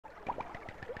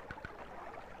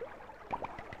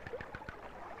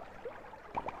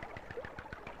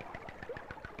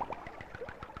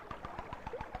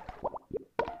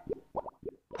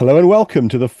Hello and welcome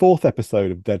to the fourth episode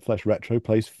of Dead Flesh Retro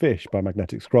Plays Fish by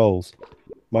Magnetic Scrolls.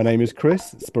 My name is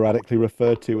Chris, sporadically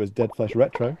referred to as Dead Flesh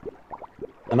Retro.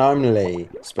 And I'm Lee,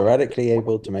 sporadically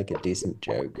able to make a decent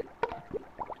joke.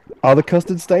 Are the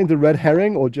custard stains a red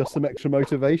herring or just some extra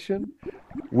motivation?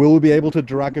 Will we be able to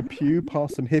drag a pew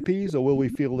past some hippies, or will we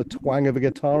feel the twang of a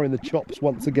guitar in the chops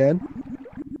once again?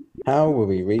 How will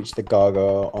we reach the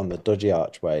gargoyle on the dodgy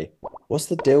archway? What's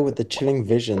the deal with the chilling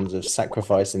visions of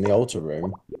sacrifice in the altar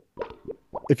room?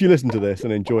 If you listen to this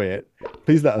and enjoy it,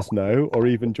 please let us know, or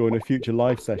even join a future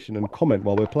live session and comment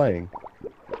while we're playing.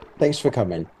 Thanks for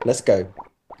coming. Let's go.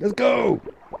 Let's go!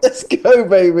 Let's go,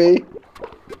 baby!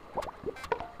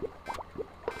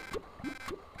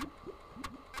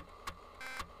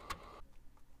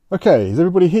 Okay, is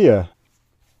everybody here?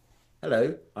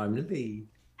 Hello, I'm Lee.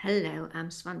 Hello, I'm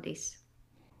Svandis.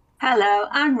 Hello,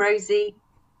 I'm Rosie.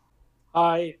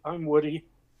 Hi, I'm Woody.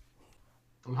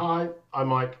 And hi, I'm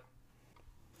Mike.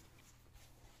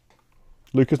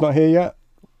 Luca's not here yet?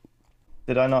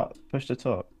 Did I not push to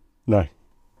talk? No.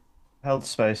 Held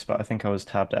space, but I think I was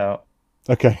tabbed out.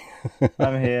 Okay.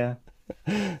 I'm here.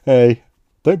 Hey,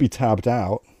 don't be tabbed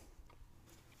out.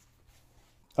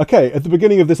 Okay, at the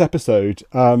beginning of this episode,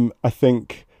 I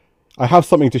think I have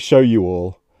something to show you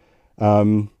all.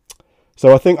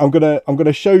 So I think I'm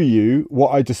gonna show you what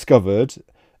I discovered,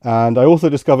 and I also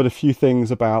discovered a few things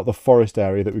about the forest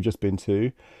area that we've just been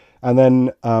to. And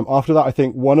then after that, I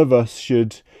think one of us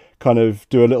should kind of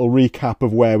do a little recap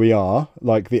of where we are,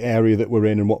 like the area that we're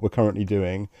in and what we're currently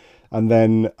doing. And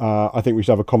then I think we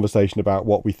should have a conversation about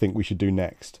what we think we should do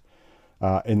next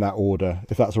in that order,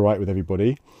 if that's all right with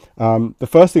everybody. The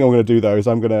first thing I'm going to do, though, is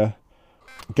I'm going to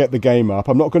get the game up.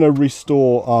 I'm not going to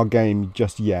restore our game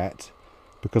just yet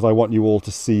because I want you all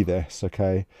to see this,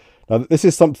 okay? Now, this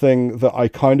is something that I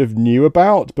kind of knew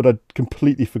about, but I'd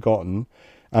completely forgotten.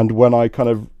 And when I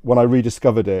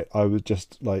rediscovered it, I was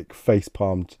just like face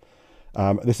palmed.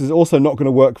 This is also not going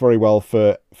to work very well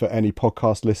for any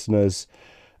podcast listeners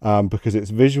because it's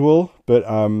visual. But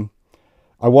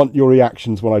I want your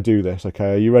reactions when I do this.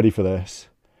 Okay, are you ready for this?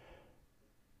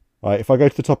 All right, if I go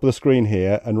to the top of the screen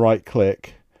here and right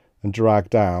click and drag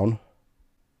down.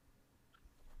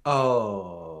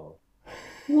 Oh.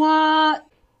 What?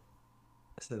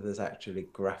 So there's actually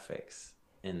graphics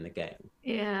in the game.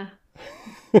 Yeah.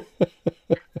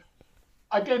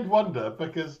 I did wonder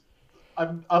because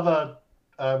other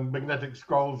Magnetic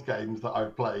Scrolls games that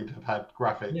I've played have had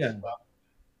graphics, but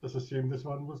let's assume this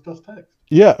one was just text.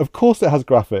 Yeah, of course it has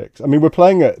graphics. I mean, we're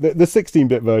playing it. The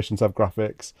 16-bit versions have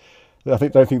graphics. Don't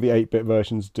think the 8-bit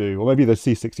versions do, or maybe the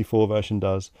C64 version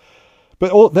does.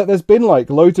 But there's been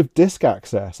like loads of disk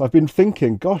access. I've been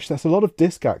thinking, gosh, that's a lot of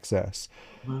disk access.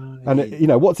 Right.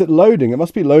 And what's it loading? It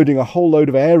must be loading a whole load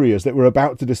of areas that we're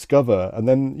about to discover. And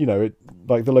then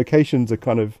like the locations are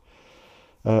kind of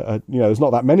there's not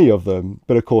that many of them.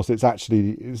 But of course, it's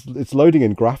loading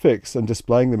in graphics and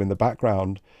displaying them in the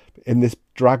background in this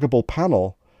draggable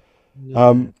panel.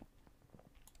 Yeah.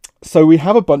 So we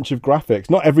have a bunch of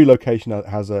graphics. Not every location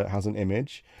has an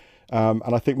image. And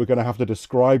I think we're going to have to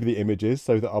describe the images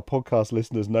so that our podcast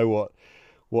listeners know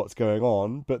what's going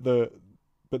on. But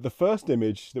the first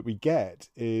image that we get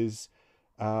is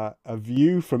a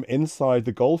view from inside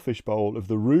the Goldfish Bowl of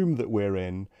the room that we're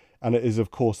in, and it is, of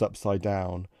course, upside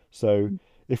down. So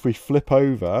if we flip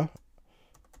over,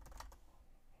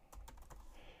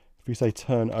 if we say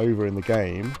turn over in the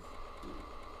game,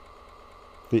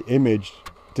 the image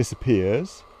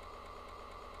disappears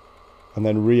and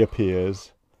then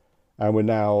reappears. And we're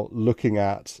now looking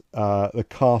at the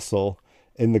castle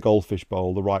in the Goldfish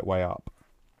Bowl the right way up.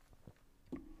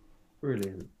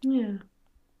 Brilliant. Yeah.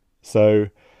 So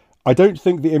I don't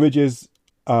think the images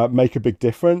make a big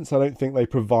difference. I don't think they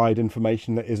provide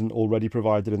information that isn't already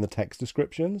provided in the text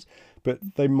descriptions.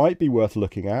 But they might be worth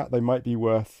looking at. They might be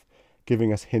worth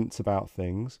giving us hints about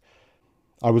things.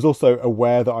 I was also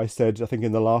aware that I said, I think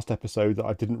in the last episode, that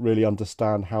I didn't really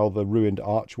understand how the ruined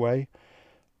archway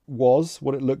was,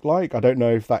 what it looked like. I don't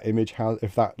know if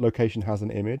that location has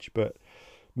an image, but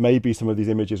maybe some of these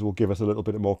images will give us a little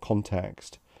bit more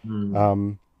context.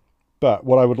 But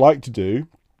what I would like to do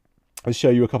is show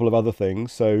you a couple of other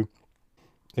things. So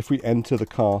if we enter the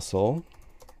castle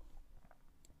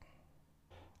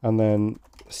and then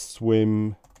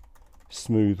swim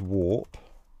smooth warp,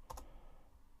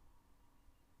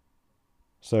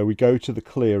 so we go to the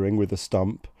clearing with the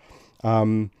stump,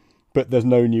 but there's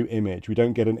no new image. We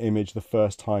don't get an image the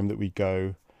first time that we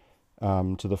go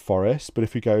to the forest. But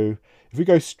if we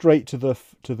go straight to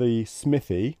the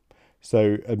smithy,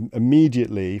 so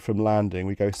immediately from landing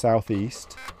we go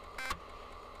southeast.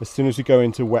 As soon as we go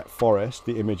into wet forest,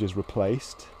 the image is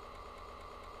replaced.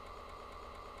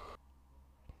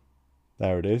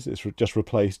 There it is. It's just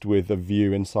replaced with a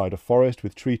view inside a forest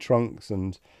with tree trunks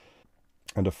and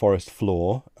a forest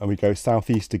floor. And we go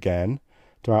southeast again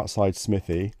to outside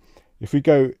Smithy. If we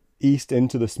go east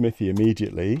into the Smithy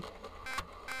immediately,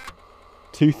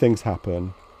 two things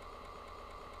happen.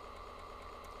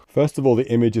 First of all,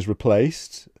 the image is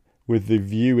replaced with the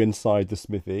view inside the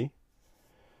Smithy.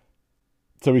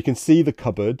 So we can see the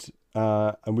cupboard,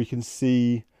 and we can't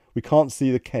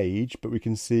see the cage, but we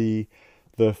can see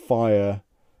the fire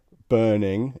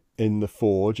burning in the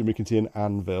forge, and we can see an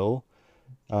anvil.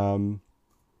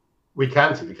 We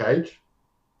can see the cage.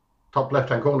 Top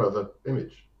left-hand corner of the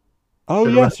image. Oh,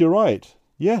 Silhouette. yes, you're right.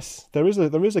 Yes, there is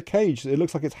a cage. It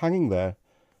looks like it's hanging there.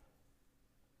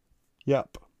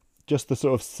 Yep. Just the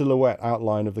sort of silhouette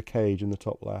outline of the cage in the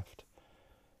top left.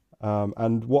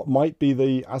 And what might be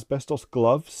the asbestos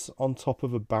gloves on top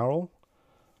of a barrel.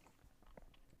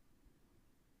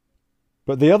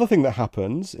 But the other thing that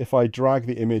happens, if I drag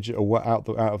the image out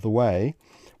of the way,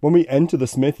 when we enter the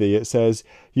Smithy, it says,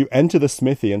 "You enter the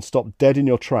Smithy and stop dead in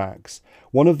your tracks.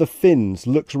 One of the Finns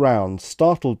looks round,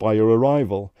 startled by your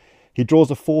arrival. He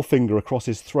draws a forefinger across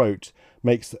his throat,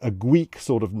 makes a gweek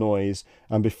sort of noise,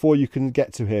 and before you can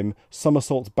get to him,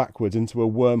 somersaults backwards into a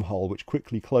wormhole which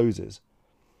quickly closes."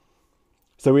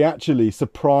 So we actually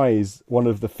surprise one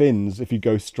of the Finns if you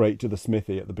go straight to the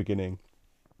Smithy at the beginning.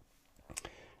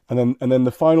 And then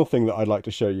the final thing that I'd like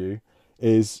to show you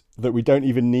is that we don't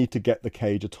even need to get the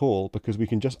cage at all, because we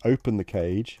can just open the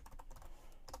cage.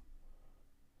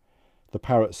 The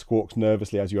parrot squawks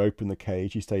nervously as you open the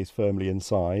cage. He stays firmly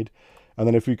inside. And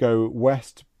then if we go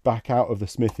west back out of the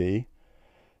Smithy,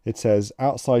 it says,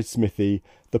 "Outside Smithy,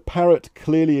 the parrot,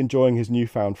 clearly enjoying his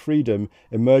newfound freedom,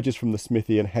 emerges from the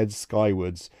Smithy and heads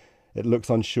skywards. It looks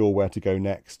unsure where to go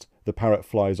next. The parrot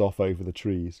flies off over the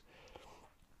trees."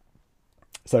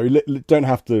 So you don't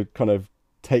have to kind of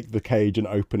take the cage and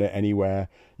open it anywhere.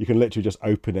 You can literally just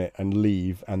open it and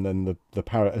leave, and then the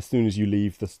parrot, as soon as you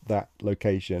leave that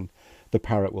location, the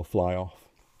parrot will fly off.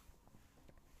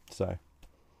 So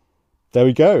there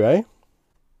we go, eh?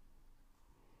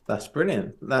 That's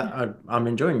brilliant. I'm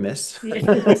enjoying this.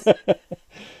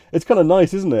 It's kind of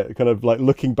nice, isn't it? Kind of like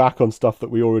looking back on stuff that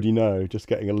we already know, just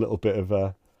getting a little bit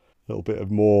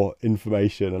of more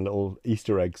information and little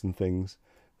Easter eggs and things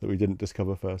that we didn't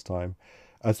discover first time.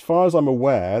 As far as I'm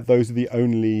aware, those are the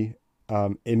only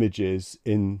images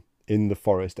in the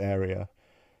forest area.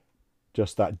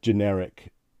 Just that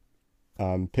generic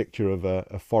picture of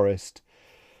a forest,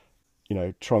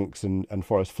 trunks and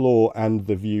forest floor, and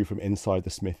the view from inside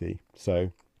the Smithy.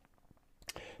 So,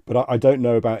 but I don't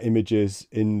know about images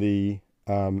in the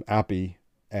Abbey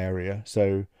area.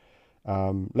 So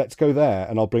let's go there,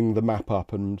 and I'll bring the map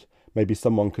up, and maybe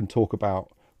someone can talk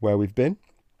about where we've been.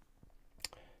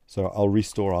 So I'll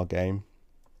restore our game.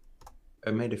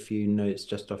 I made a few notes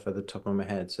just off at the top of my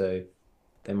head, so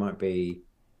they might be,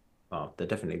 well, they'll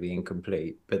definitely be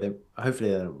incomplete, but hopefully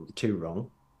they're not too wrong.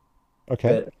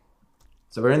 Okay.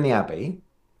 So we're in the Abbey,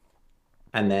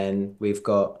 and then we've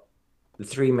got the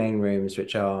three main rooms,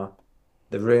 which are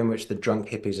the room which the drunk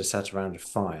hippies are sat around a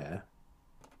fire,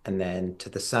 and then to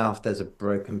the south there's a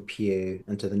broken pew,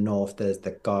 and to the north there's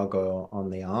the gargoyle on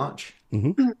the arch.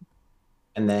 Mm-hmm.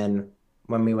 And then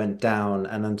when we went down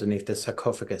and underneath the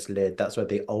sarcophagus lid, that's where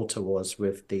the altar was,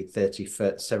 with the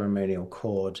 30-foot ceremonial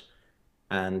cord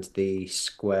and the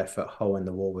square-foot hole in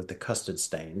the wall with the custard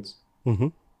stains. Mm-hmm.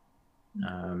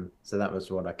 So that was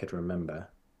what I could remember.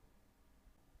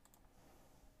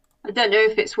 I don't know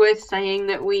if it's worth saying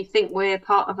that we think we're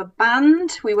part of a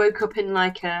band. We woke up in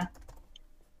like a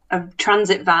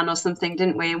transit van or something,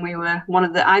 didn't we? And we were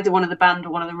either one of the band or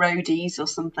one of the roadies or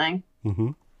something. Mm-hmm.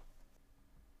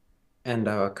 And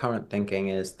our current thinking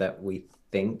is that we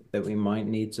think that we might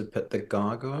need to put the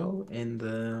gargoyle in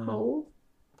the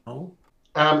hole.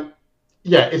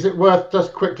 Yeah, is it worth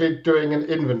just quickly doing an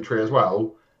inventory as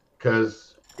well?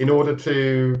 Because in order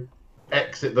to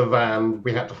exit the van,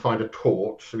 we had to find a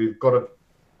torch. So we've got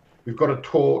a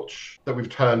torch that we've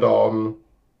turned on.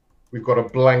 We've got a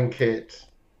blanket.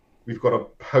 We've got a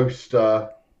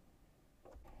poster.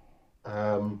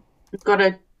 We've got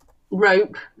a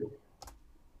rope.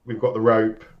 We've got the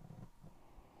rope.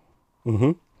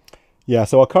 Mm-hmm. Yeah,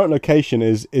 so our current location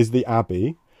is the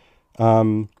Abbey.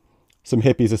 Some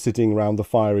hippies are sitting around the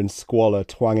fire in squalor,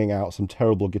 twanging out some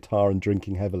terrible guitar and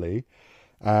drinking heavily.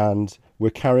 And we're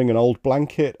carrying an old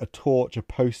blanket, a torch, a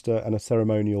poster, and a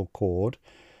ceremonial cord.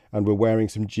 And we're wearing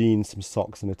some jeans, some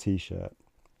socks, and a t-shirt.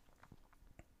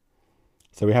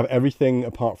 So we have everything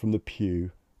apart from the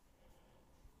pew.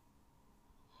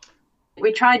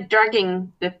 We tried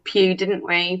dragging the pew, didn't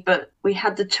we? But we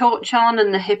had the torch on,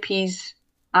 and the hippies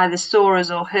either saw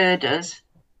us or heard us.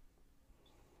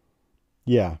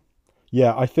 Yeah.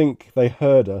 Yeah, I think they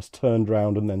heard us, turned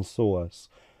round, and then saw us.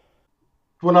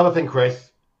 One other thing,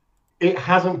 Chris, it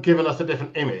hasn't given us a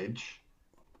different image.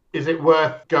 Is it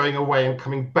worth going away and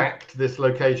coming back to this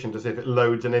location to see if it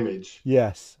loads an image?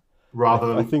 Yes. Rather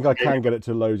than I think I can get it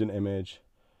to load an image.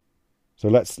 So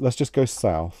let's just go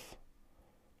south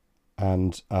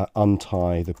and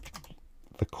untie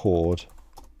the cord.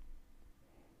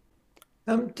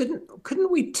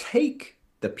 Couldn't we take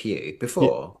the pew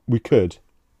before? We could.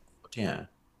 Yeah.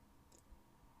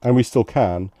 And we still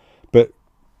can, but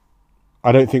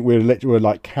I don't think we're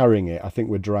like carrying it. I think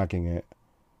we're dragging it.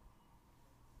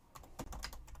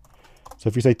 So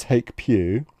if we say take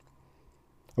pew,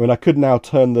 I mean, I could now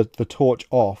turn the torch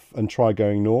off and try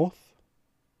going north.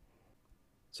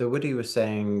 So Woody was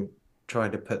saying try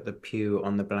to put the pew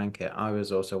on the blanket. I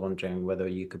was also wondering whether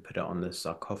you could put it on the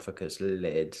sarcophagus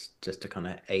lid just to kind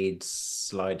of aid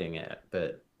sliding it,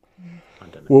 but I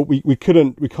don't know. Well, we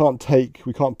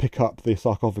can't pick up the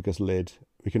sarcophagus lid.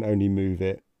 We can only move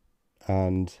it.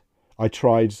 And I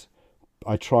tried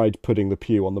putting the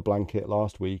pew on the blanket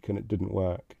last week and it didn't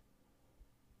work.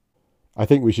 I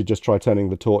think we should just try turning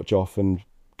the torch off and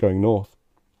going north.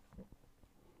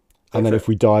 And then if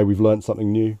we die, we've learnt something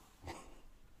new.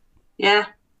 Yeah.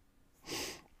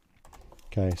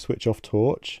 Okay, switch off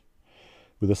torch.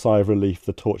 With a sigh of relief,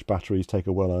 the torch batteries take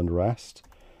a well-earned rest.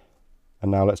 And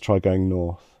now let's try going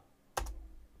north.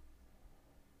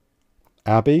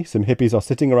 Abbey, some hippies are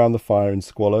sitting around the fire in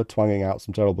squalor, twanging out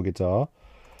some terrible guitar.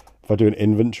 If I do an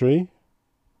inventory,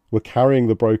 we're carrying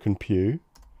the broken pew.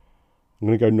 I'm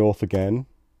going to go north again.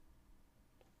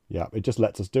 Yeah, it just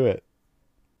lets us do it.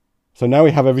 So now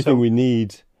we have everything we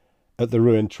need at the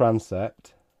ruined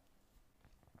transept.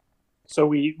 So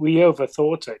we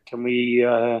overthought it. Can we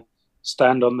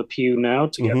stand on the pew now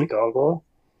to get the gargoyle?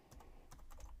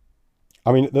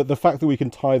 I mean, the fact that we can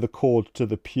tie the cord to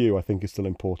the pew, I think, is still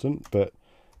important. But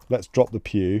let's drop the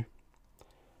pew.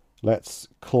 Let's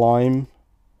climb,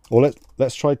 or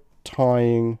let's try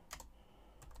tying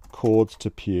cords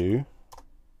to pew.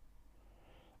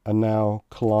 And now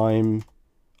climb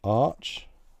arch.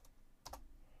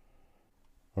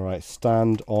 All right,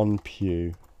 stand on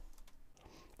pew.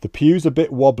 The pew's a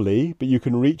bit wobbly, but you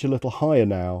can reach a little higher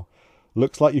now.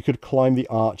 Looks like you could climb the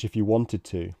arch if you wanted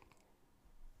to.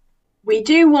 We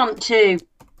do want to.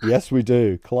 Yes, we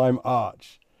do. Climb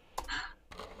arch.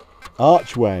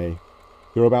 Archway.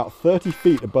 You're about 30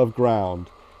 feet above ground.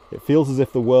 It feels as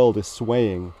if the world is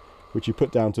swaying, which you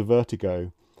put down to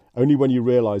vertigo. Only when you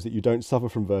realise that you don't suffer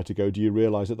from vertigo do you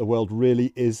realise that the world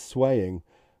really is swaying.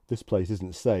 This place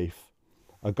isn't safe.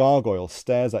 A gargoyle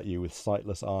stares at you with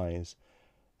sightless eyes,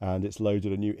 and it's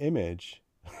loaded a new image.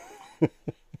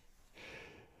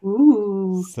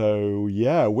 Ooh. So,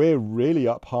 yeah, we're really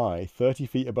up high, 30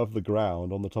 feet above the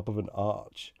ground on the top of an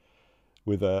arch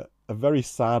with a very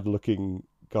sad-looking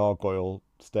gargoyle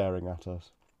staring at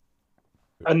us.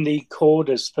 And the cord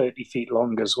is 30 feet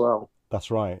long as well.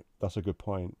 That's right. That's a good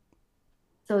point.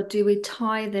 So do we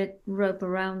tie the rope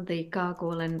around the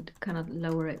gargoyle and kind of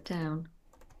lower it down?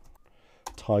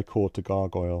 Tie cord to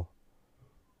gargoyle.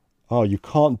 Oh, you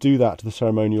can't do that to the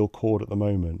ceremonial cord at the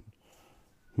moment.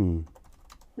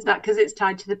 Is that because it's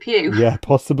tied to the pew? Yeah,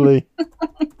 possibly.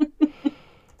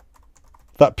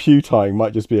 That pew tying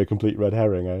might just be a complete red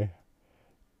herring, eh?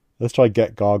 Let's try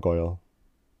get gargoyle.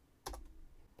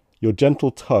 Your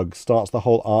gentle tug starts the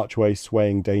whole archway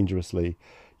swaying dangerously.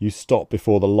 You stop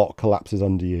before the lock collapses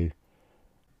under you.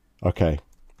 Okay.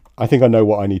 I think I know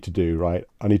what I need to do, right?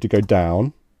 I need to go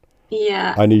down.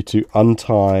 Yeah. I need to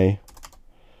untie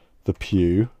the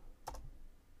pew.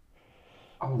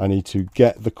 I need to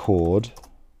get the cord.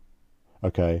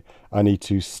 Okay. I need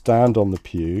to stand on the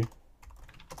pew.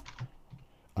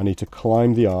 I need to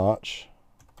climb the arch.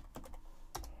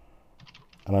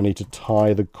 And I need to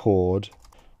tie the cord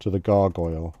to the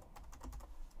gargoyle.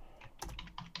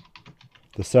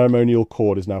 The ceremonial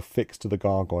cord is now fixed to the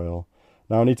gargoyle.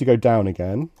 Now I need to go down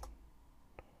again.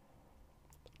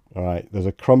 All right, there's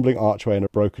a crumbling archway and a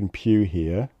broken pew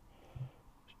here.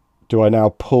 Do I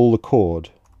now pull the cord?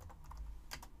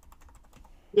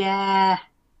 Yeah.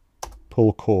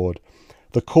 Pull cord.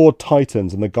 The cord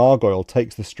tightens and the gargoyle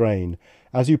takes the strain.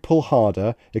 As you pull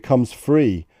harder, it comes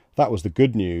free. That was the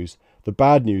good news. The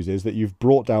bad news is that you've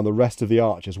brought down the rest of the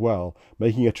arch as well,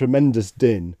 making a tremendous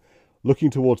din.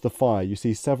 Looking towards the fire, you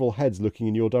see several heads looking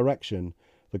in your direction.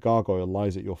 The gargoyle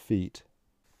lies at your feet.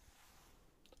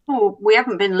 Oh, we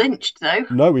haven't been lynched, though.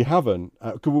 No, we haven't.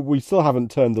 We still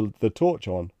haven't turned the torch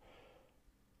on.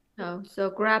 No, so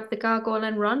grab the gargoyle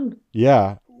and run.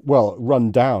 Yeah, well,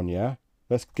 run down, yeah?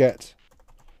 Let's get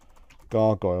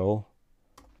gargoyle.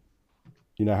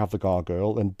 You now have the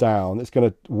gargoyle. Then down. It's going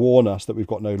to warn us that we've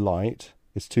got no light.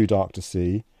 It's too dark to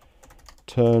see.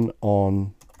 Turn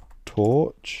on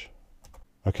torch.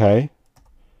 Okay.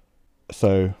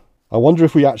 So I wonder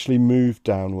if we actually move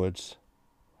downwards.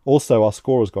 Also, our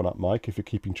score has gone up, Mike, if you're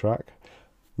keeping track.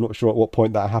 I'm not sure at what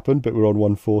point that happened, but we're on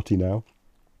 140 now.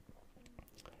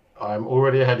 I'm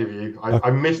already ahead of you.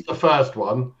 I missed the first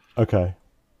one. Okay.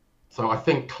 So I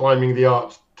think climbing the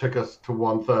arch took us to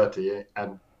 130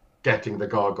 and getting the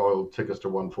gargoyle took us to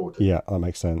 140. Yeah, that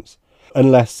makes sense.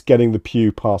 Unless getting the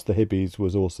pew past the hippies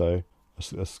was also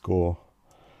a score.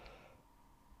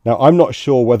 Now, I'm not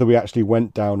sure whether we actually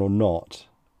went down or not.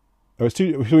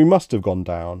 We must have gone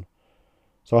down.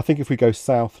 So I think if we go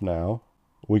south now,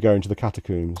 we go into the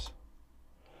catacombs.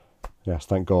 Yes,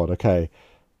 thank God. Okay.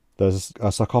 There's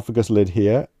a sarcophagus lid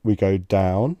here. We go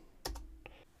down.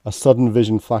 A sudden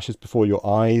vision flashes before your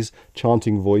eyes.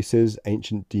 Chanting voices,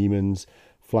 ancient demons,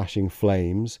 flashing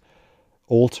flames.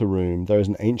 Altar room. There is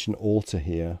an ancient altar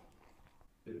here.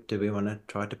 Do we want to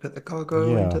try to put the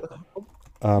gargoyle into the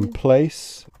hole?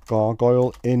 Place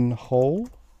gargoyle in hole.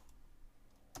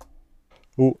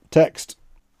 Oh, text.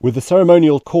 With the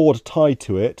ceremonial cord tied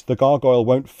to it, the gargoyle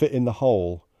won't fit in the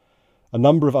hole. A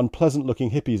number of unpleasant-looking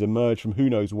hippies emerge from who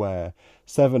knows where,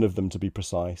 7 of them to be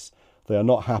precise. They are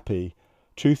not happy.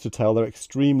 Truth to tell, they're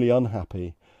extremely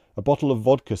unhappy. A bottle of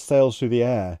vodka sails through the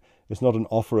air. It's not an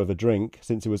offer of a drink,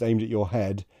 since it was aimed at your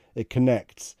head. It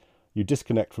connects. You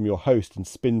disconnect from your host and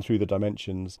spin through the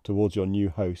dimensions towards your new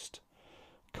host.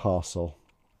 Castle.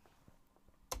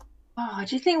 Oh,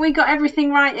 do you think we got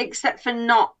everything right except for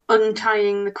not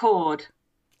untying the cord?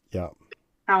 Yeah.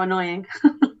 How annoying.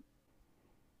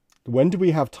 When do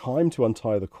we have time to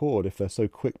untie the cord if they're so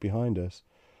quick behind us?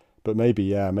 But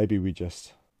maybe we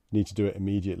just need to do it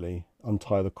immediately.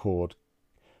 Untie the cord.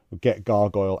 Get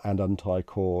gargoyle and untie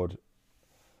cord.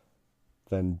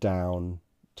 Then down.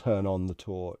 Turn on the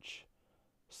torch.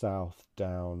 South,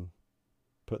 down.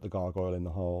 Put the gargoyle in the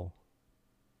hole.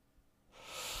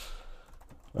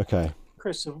 Okay.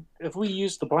 Chris, if we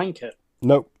use the blanket,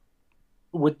 Nope.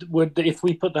 would if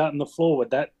we put that on the floor,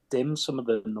 would that dim some of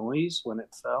the noise when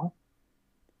it fell?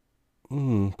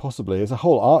 Possibly. There's a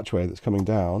whole archway that's coming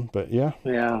down, but yeah.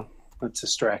 Yeah, that's a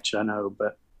stretch, I know,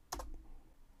 but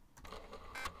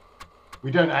We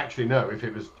don't actually know if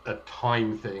it was a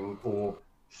time thing or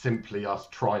simply us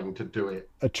trying to do it.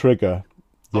 A trigger.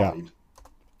 Yeah. Side.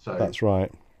 So That's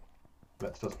right.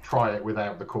 let's just try it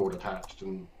without the cord attached,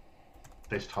 and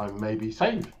this time maybe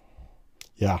save.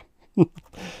 Yeah.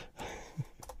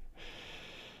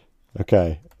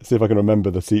 Okay. See if I can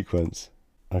remember the sequence.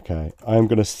 Okay. I'm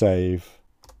going to save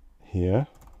here.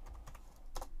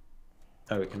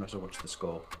 Oh, we can also watch the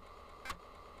score.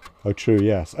 Oh, true.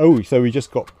 Yes. Oh, so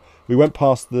we went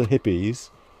past the hippies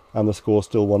and the score's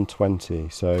still 120.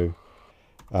 So,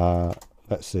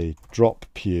 let's see. Drop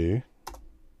pew.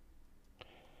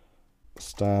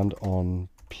 Stand on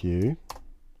pew.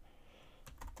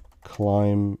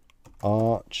 Climb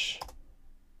arch.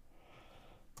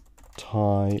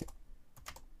 Tie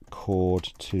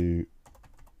cord to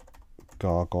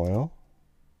gargoyle.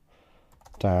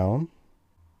 Down.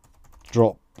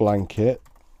 Drop blanket.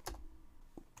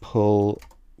 Pull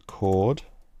cord.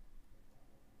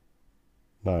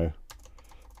 No,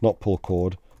 not pull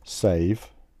cord. Save.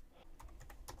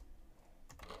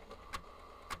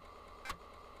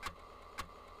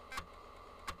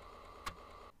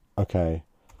 Okay.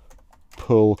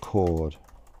 Pull cord.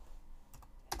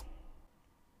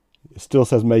 It still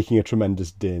says making a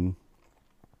tremendous din.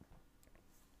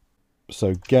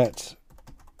 So get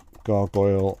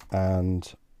gargoyle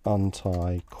and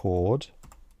untie cord.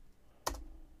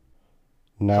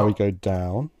 Now we go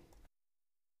down.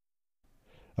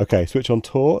 Okay, switch on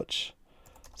torch.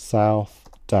 South,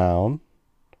 down.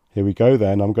 Here we go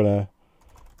then. I'm going to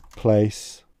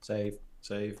place... Save.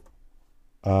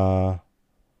 Do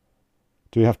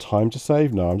we have time to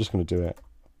save? No, I'm just going to do it.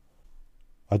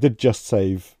 I did just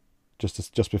save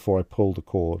just before I pulled the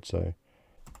cord, so...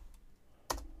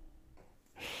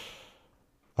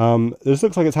 This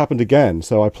looks like it's happened again.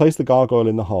 So I placed the gargoyle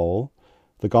in the hole.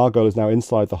 The gargoyle is now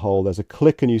inside the hole. There's a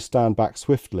click and you stand back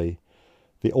swiftly.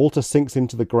 The altar sinks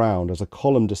into the ground as a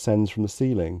column descends from the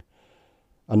ceiling.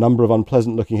 A number of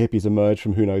unpleasant-looking hippies emerge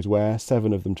from who knows where,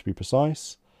 7 of them to be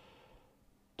precise.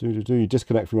 You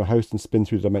disconnect from your host and spin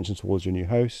through the dimensions towards your new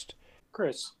host.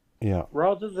 Chris, Yeah.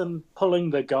 rather than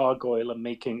pulling the gargoyle and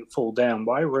making it fall down,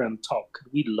 while we're on top,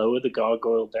 could we lower the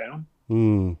gargoyle down?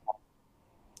 Would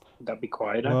that be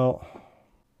quieter? Well,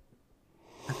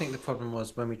 I think the problem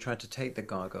was when we tried to take the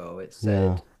gargoyle, it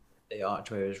said the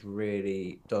archway was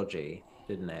really dodgy,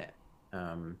 didn't it?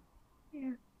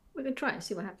 Yeah, we can try and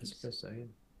see what I happens. suppose so,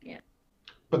 yeah.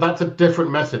 But that's a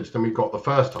different message than we got the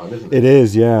first time, isn't It it?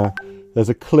 is, yeah. There's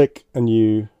a click and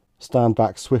you stand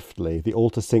back swiftly. The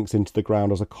altar sinks into the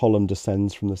ground as a column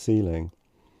descends from the ceiling.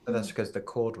 But that's because the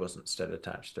cord wasn't still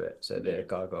attached to it, so the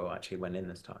gargoyle actually went in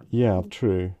this time. Yeah,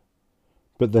 true.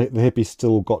 But the hippies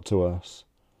still got to us.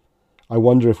 I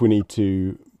wonder if we need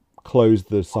to close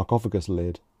the sarcophagus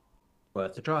lid.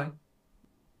 Worth a try.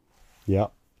 Yeah.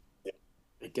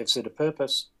 It gives it a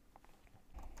purpose.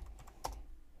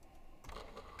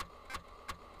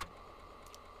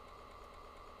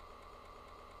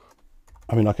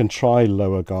 I mean, I can try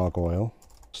lower gargoyle.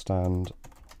 Stand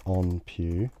on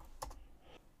pew.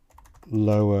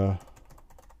 Lower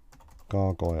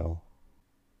gargoyle.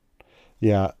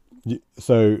 Yeah.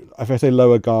 So if I say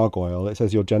lower gargoyle, it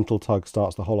says your gentle tug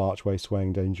starts the whole archway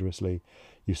swaying dangerously.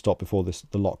 You stop before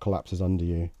the lock collapses under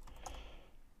you.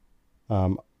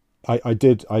 I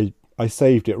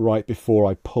saved it right before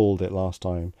I pulled it last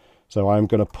time. So I'm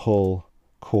going to pull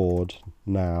cord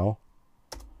now.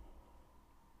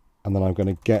 And then I'm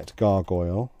going to get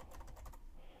gargoyle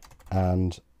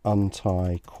and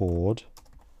untie cord.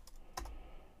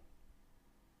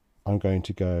 I'm going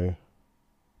to go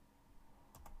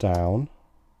down,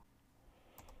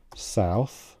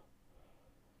 south,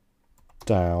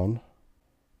 down.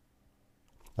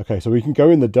 Okay, so we can go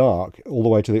in the dark all the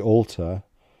way to the altar.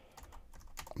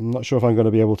 I'm not sure if I'm going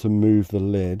to be able to move the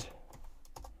lid.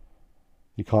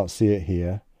 You can't see it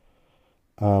here.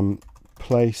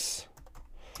 Place...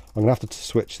 I'm going to have to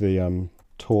switch the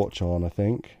torch on, I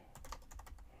think.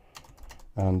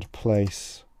 And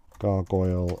place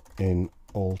gargoyle in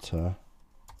altar.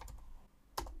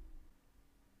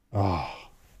 Ah,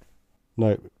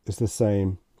 no, it's the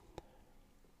same.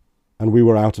 And we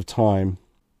were out of time.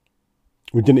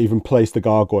 We didn't even place the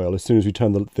gargoyle. As soon as we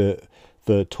turned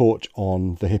the torch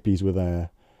on, the hippies were there.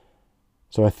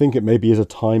 So I think it maybe is a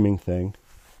timing thing.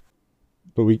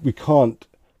 But we can't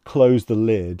close the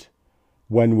lid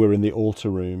when we're in the altar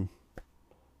room,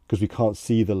 because we can't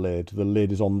see the lid. The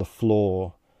lid is on the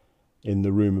floor in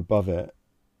the room above it.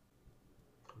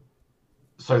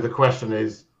 So the question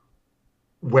is,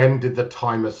 when did the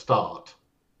timer start?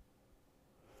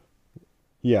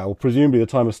 Yeah, well, presumably the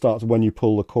timer starts when you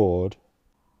pull the cord.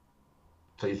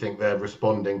 So you think they're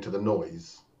responding to the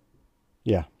noise?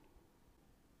 Yeah.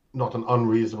 Not an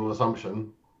unreasonable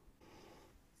assumption.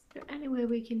 Is there any way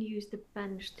we can use the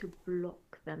bench to block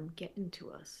them getting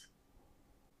to us?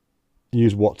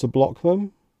 Use what to block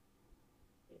them?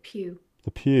 Pew.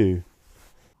 The pew.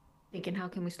 Thinking, how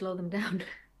can we slow them down?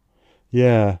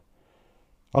 Yeah.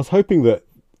 I was hoping that,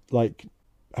 like,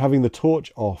 having the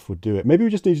torch off would do it. Maybe we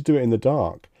just need to do it in the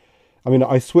dark. I mean,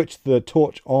 I switched the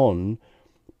torch on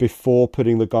before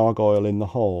putting the gargoyle in the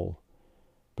hole,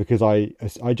 because I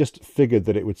just figured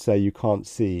that it would say you can't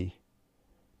see.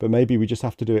 But maybe we just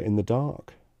have to do it in the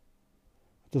dark.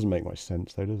 It doesn't make much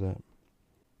sense, though, does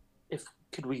it?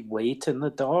 Could we wait in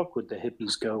the dark? Would the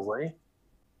hippies go away?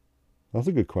 That's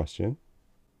a good question.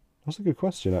 That's a good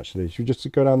question, actually. Should we just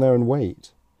go down there and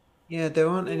wait? Yeah, there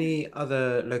aren't any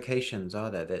other locations,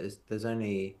 are there? There's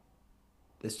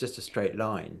just a straight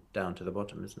line down to the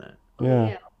bottom, isn't it?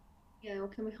 Yeah. Yeah, or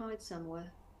can we hide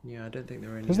somewhere? Yeah, I don't think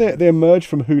there are any. Because they emerge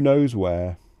from who knows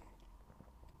where.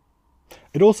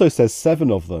 It also says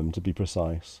 7 of them, to be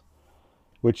precise.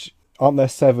 Which, aren't there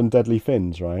 7 deadly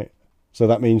fins, right? So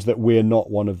that means that we're not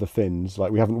one of the fins.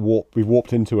 Like, we've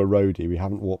warped into a roadie. We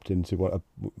haven't warped into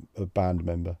a band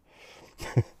member.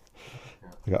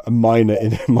 Like a minor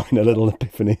little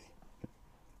epiphany.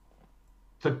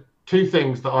 So 2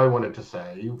 things that I wanted to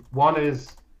say. One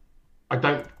is, I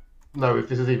don't know if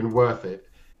this is even worth it.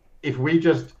 If we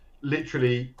just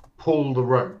literally pull the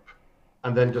rope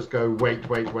and then just go, wait,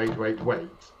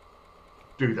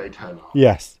 do they turn up?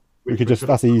 Yes.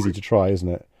 That's easy to try, isn't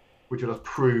it? Which will just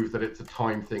prove that it's a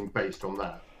time thing based on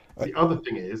that. The other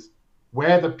thing is,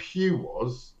 where the pew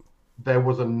was, there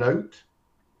was a note.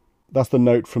 That's the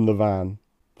note from the van.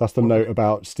 That's the note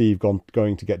about Steve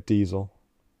going to get diesel.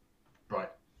 Right.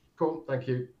 Cool. Thank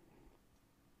you.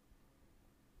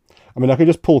 I mean, I could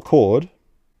just pull cord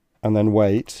and then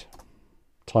wait.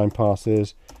 Time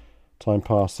passes.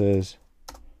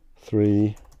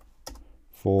 3,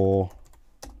 4,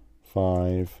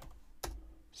 5,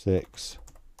 6,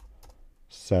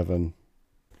 7.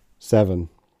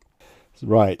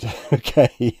 Right.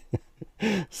 Okay.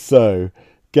 So,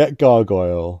 get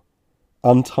gargoyle,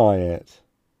 untie it,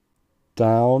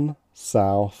 down,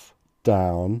 south,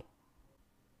 down,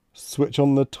 switch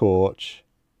on the torch,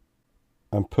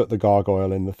 and put the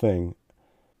gargoyle in the thing.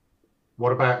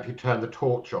 What about if you turn the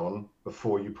torch on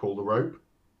before you pull the rope?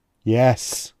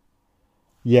 Yes.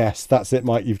 Yes, that's it,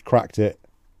 Mike. You've cracked it.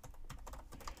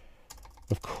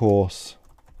 Of course.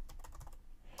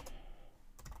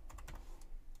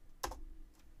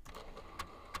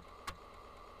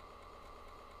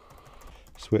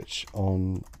 Switch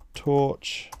on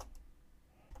torch.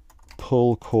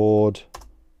 Pull cord.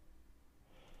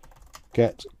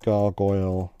 Get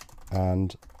gargoyle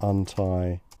and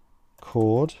untie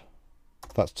cord.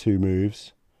 That's 2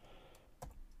 moves.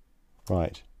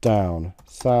 Right. Down.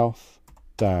 South.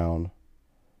 Down.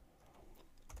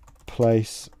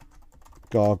 Place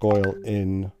gargoyle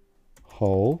in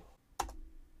hole.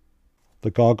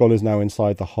 The gargoyle is now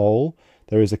inside the hole.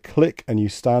 There is a click and you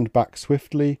stand back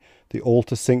swiftly. The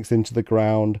altar sinks into the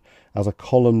ground as a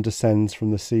column descends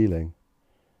from the ceiling.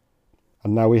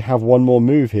 And now we have one more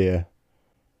move here.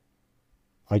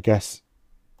 I guess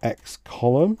X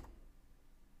column.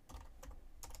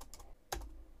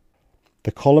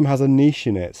 The column has a niche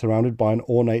in it surrounded by an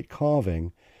ornate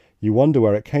carving. You wonder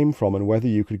where it came from and whether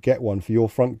you could get one for your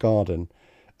front garden.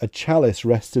 A chalice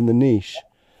rests in the niche.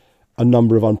 A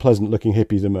number of unpleasant-looking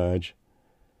hippies emerge.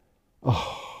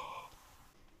 Oh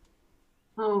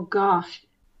gosh.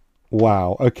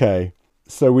 Wow, okay.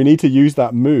 So we need to use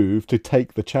that move to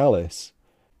take the chalice.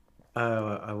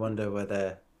 Oh, I wonder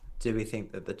whether... Do we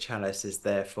think that the chalice is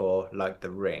there for, like, the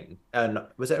ring? No,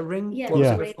 was it a ring? Yeah, What was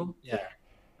Yeah. it for? Yeah.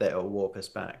 That it'll walk us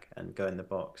back and go in the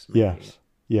box. Maybe. Yes,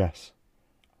 yes.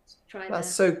 Try That's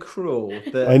that. so cruel.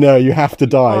 That I know, you have to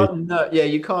die.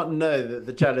 you can't know that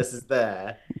the chalice is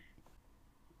there.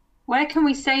 Where can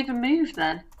we save a move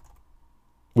then?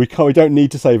 We don't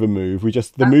need to save a move.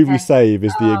 The move we Okay. save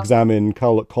is the Oh. examine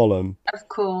column. Of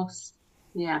course.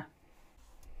 Yeah.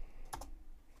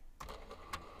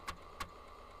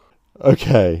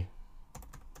 Okay.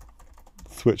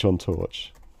 Switch on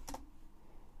torch.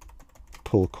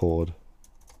 Pull cord.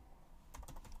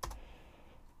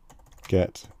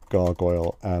 Get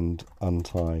gargoyle and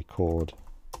untie cord.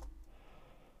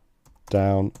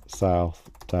 Down, south,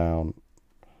 down.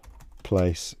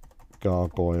 Place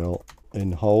gargoyle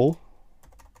in hole.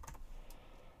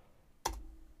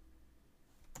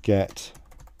 Get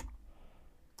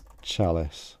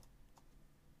chalice.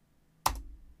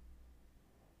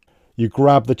 You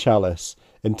grab the chalice.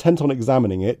 Intent on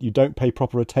examining it, you don't pay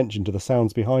proper attention to the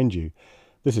sounds behind you.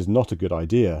 This is not a good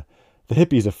idea. The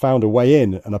hippies have found a way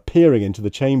in and are peering into the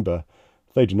chamber.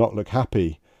 They do not look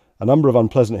happy. A number of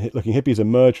unpleasant-looking hippies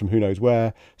emerge from who knows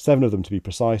where. 7 of them, to be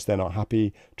precise. They're not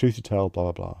happy. Truth to tell,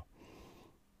 blah, blah, blah.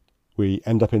 We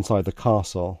end up inside the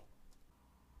castle.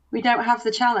 We don't have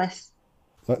the chalice.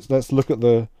 Let's look at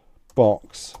the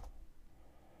box.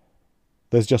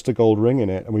 There's just a gold ring in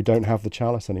it, and we don't have the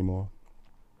chalice anymore.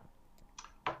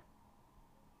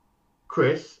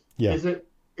 Chris, Yeah.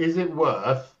 is it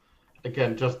worth,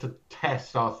 again, just to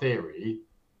test our theory,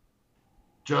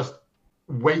 just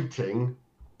waiting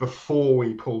before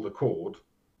we pull the cord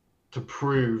to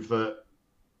prove that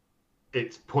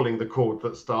it's pulling the cord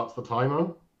that starts the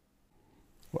timer?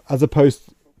 As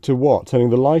opposed to what? Turning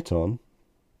the light on?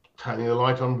 Turning the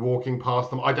light on, walking past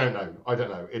them. I don't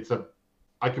know.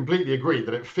 I completely agree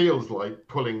that it feels like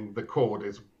pulling the cord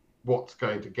is what's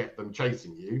going to get them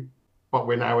chasing you, but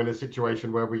we're now in a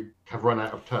situation where we have run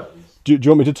out of turns. Do you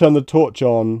want me to turn the torch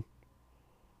on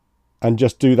and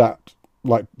just do that,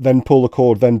 like, then pull the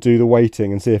cord, then do the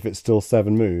waiting and see if it's still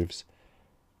 7 moves?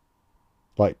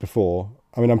 Like before.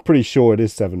 I mean, I'm pretty sure it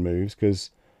is 7 moves because,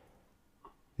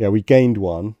 yeah, we gained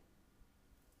 1.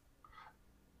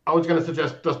 I was going to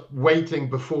suggest just waiting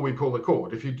before we pull the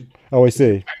cord. Oh, I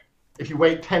see. If you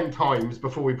wait 10 times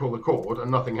before we pull the cord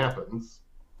and nothing happens,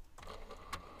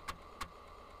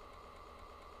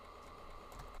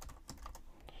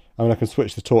 I mean, I can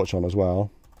switch the torch on as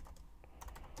well.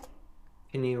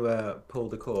 Can you pull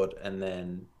the cord and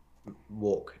then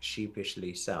walk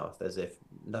sheepishly south as if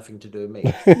nothing to do with me?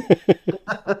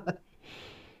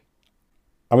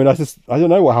 I mean, I don't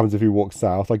know what happens if we walk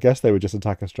south. I guess they would just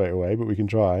attack us straight away, but we can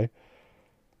try.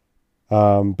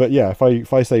 But yeah,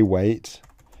 if I say wait,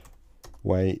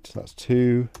 that's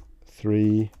 2,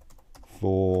 3,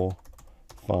 4,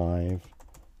 5,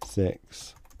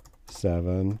 6,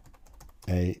 7,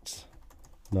 8,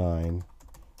 9,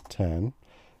 10.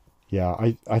 Yeah,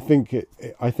 I think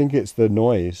it's the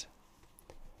noise.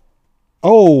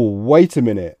 Oh, wait a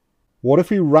minute. What if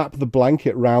we wrap the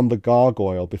blanket round the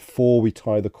gargoyle before we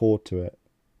tie the cord to it?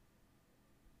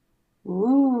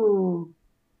 Ooh.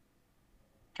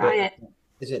 Try it.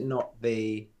 Is it not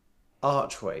the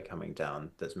archway coming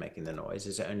down that's making the noise?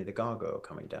 Is it only the gargoyle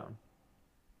coming down?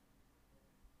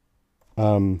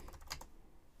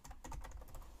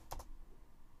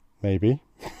 Maybe.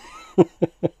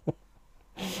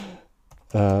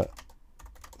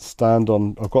 stand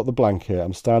on. I've got the blanket.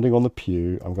 I'm standing on the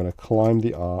pew. I'm going to climb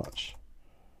the arch.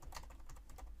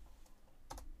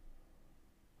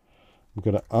 I'm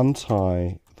going to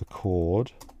untie the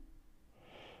cord.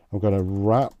 I'm going to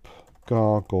wrap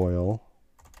gargoyle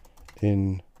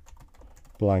in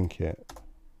blanket.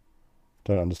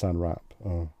 Don't understand wrap.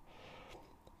 Oh.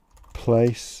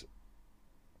 Place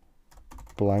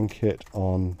blanket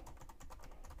on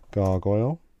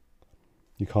gargoyle.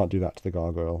 You can't do that to the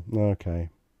gargoyle. Okay.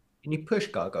 Can you push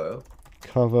gargoyle?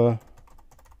 Cover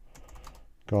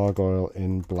gargoyle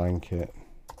in blanket.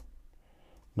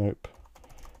 Nope.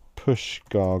 Push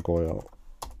gargoyle.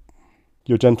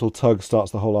 Your gentle tug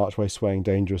starts the whole archway swaying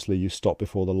dangerously. You stop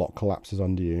before the lock collapses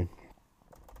under you.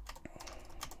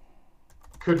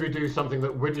 Could we do something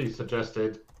that Woody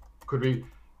suggested? Can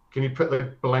you put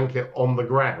the blanket on the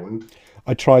ground?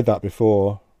 I tried that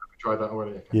before. We tried that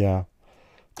already. Okay. Yeah.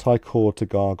 Tie cord to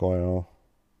gargoyle.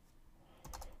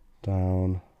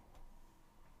 Down.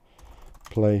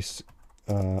 Place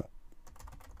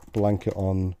blanket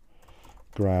on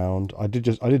ground. I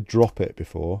did drop it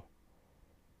before.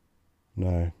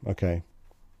 No. Okay.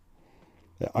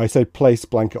 I said place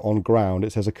blanket on ground.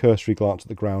 It says a cursory glance at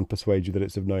the ground persuades you that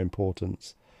it's of no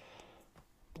importance.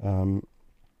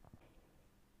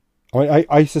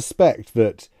 I suspect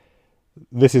that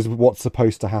this is what's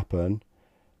supposed to happen.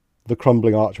 The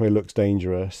crumbling archway looks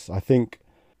dangerous. I think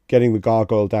getting the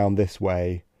gargoyle down this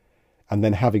way and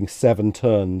then having 7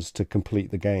 turns to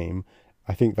complete the game,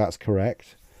 I think that's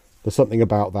correct. There's something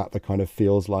about that that kind of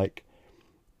feels like,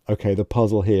 okay, the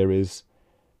puzzle here is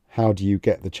how do you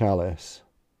get the chalice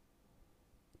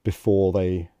before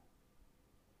they...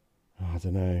 I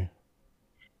don't know.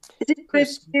 Is it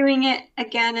worth doing it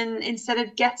again and instead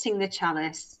of getting the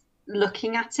chalice,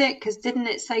 looking at it? Because didn't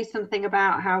it say something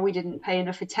about how we didn't pay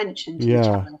enough attention to the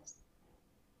chalice?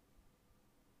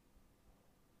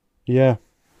 Yeah,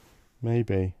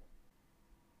 maybe.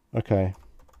 Okay.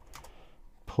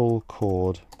 Pull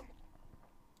cord.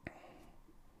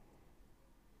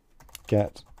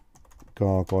 Get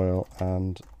gargoyle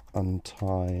and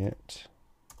untie it.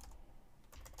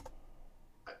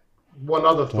 One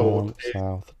other Down, thought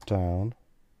south, down.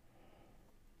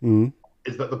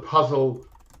 Is that the puzzle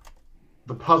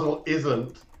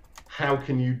isn't how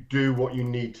can you do what you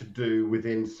need to do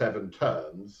within 7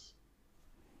 turns,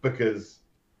 because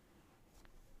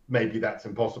maybe that's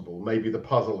impossible. Maybe the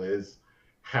puzzle is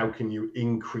how can you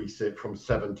increase it from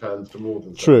 7 turns to more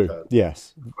than 7 turns.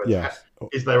 Yes. But Yes.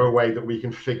 Is there a way that we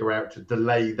can figure out to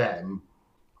delay them,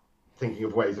 thinking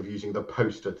of ways of using the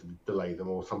poster to delay them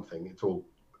or something? It's all,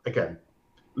 again,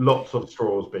 lots of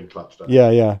straws being clutched at.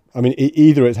 Yeah. I mean,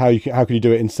 either it's how can you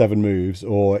do it in 7 moves,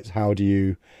 or it's how do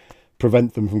you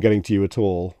prevent them from getting to you at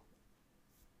all.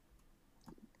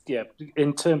 Yeah,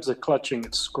 in terms of clutching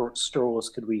at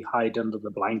straws, could we hide under the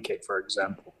blanket, for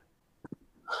example?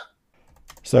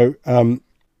 So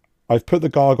I've put the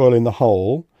gargoyle in the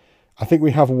hole. I think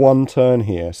we have 1 turn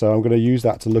here, so I'm going to use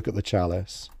that to look at the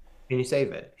chalice. Can you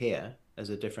save it here as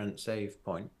a different save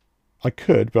point? I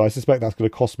could, but I suspect that's going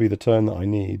to cost me the turn that I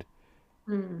need.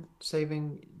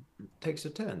 Saving takes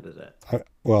a turn, does it?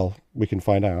 Well, we can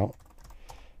find out.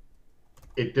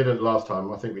 It didn't last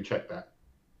time. I think we checked that.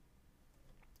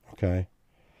 Okay.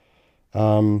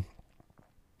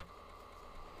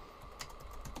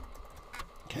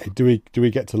 Okay, do we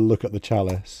get to look at the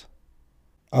chalice?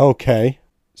 Okay.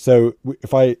 So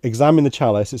if I examine the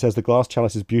chalice, it says the glass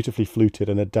chalice is beautifully fluted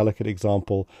and a delicate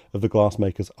example of the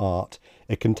glassmaker's art.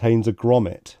 It contains a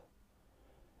grommet.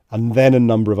 And then a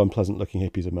number of unpleasant-looking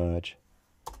hippies emerge.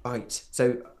 Right.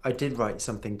 So I did write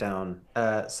something down.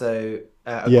 A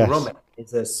Yes. grommet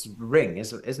is a ring,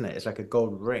 isn't it? It's like a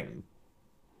gold ring.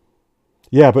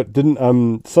 Yeah, but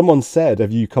didn't someone said,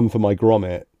 "Have you come for my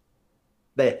grommet?"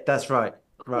 There, that's right.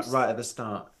 Right at the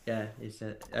start. Yeah, is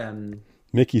it?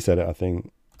 Mickey said it, I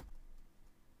think.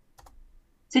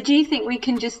 So do you think we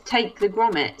can just take the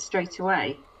grommet straight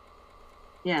away?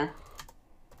 Yeah.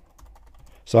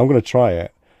 So I'm going to try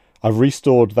it. I've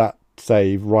restored that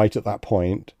save right at that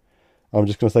point. I'm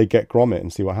just going to say get grommet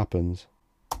and see what happens.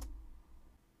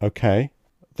 Okay.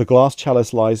 The glass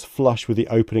chalice lies flush with the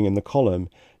opening in the column.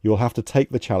 You'll have to take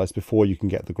the chalice before you can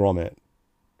get the grommet.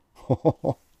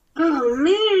 Oh,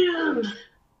 man.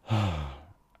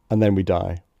 And then we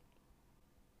die.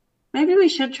 Maybe we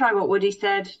should try what Woody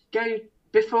said. Go,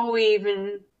 before we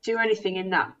even do anything in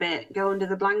that bit, go under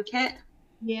the blanket.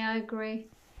 Yeah, I agree.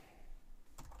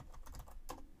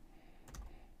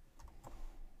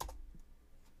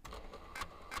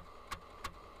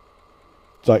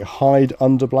 Like hide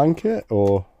under blanket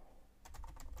or...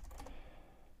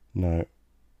 No.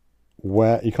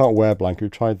 wear blanket.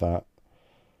 We've tried that.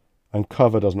 And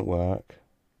cover doesn't work.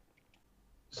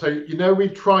 So, we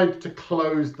tried to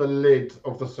close the lid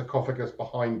of the sarcophagus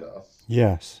behind us.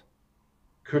 Yes.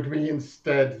 Could we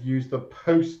instead use the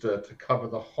poster to cover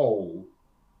the hole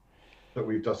that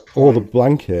we've just climbed? Or the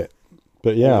blanket.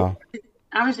 But yeah.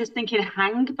 I was just thinking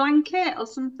hang blanket or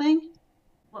something.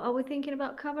 What are we thinking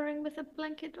about covering with a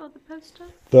blanket or the poster?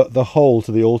 The hole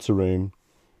to the altar room.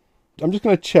 I'm just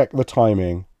going to check the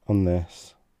timing on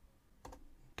this.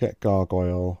 Get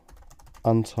gargoyle.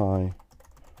 Untie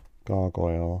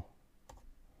gargoyle.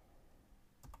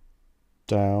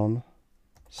 Down.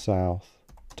 South.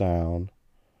 Down.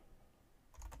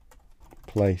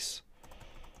 Place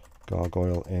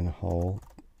gargoyle in hole.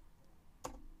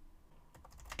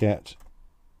 Get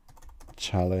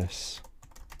chalice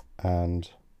and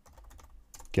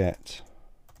get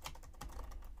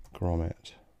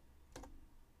grommet.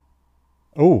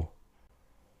 Oh,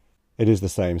 it is the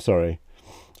same. Sorry,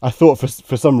 I thought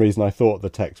for some reason I thought the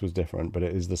text was different, but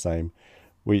it is the same.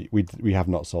 We have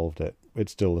not solved it.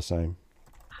 It's still the same.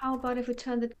 How about if we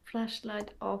turn the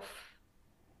flashlight off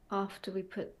after we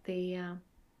put the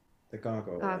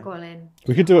gargoyle in?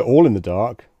 We could do it all in the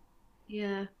dark.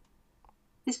 Yeah.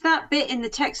 It's that bit in the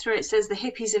text where it says the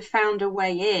hippies have found a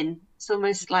way in. It's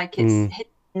almost like it's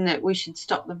hidden that we should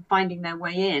stop them finding their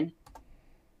way in.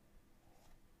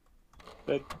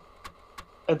 But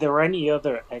are there any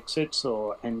other exits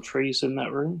or entries in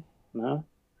that room? No?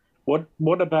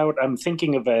 What about, I'm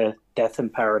thinking of a Death in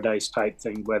Paradise type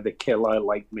thing where the killer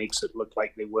makes it look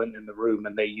like they weren't in the room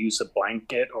and they use a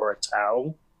blanket or a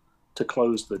towel to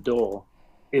close the door.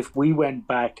 If we went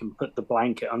back and put the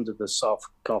blanket under the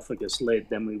sarcophagus lid,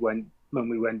 then when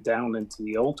we went down into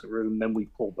the altar room, then we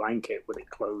pull blanket, would it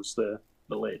close the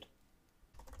lid?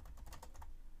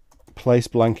 Place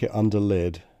blanket under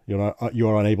lid.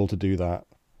 You're unable to do that.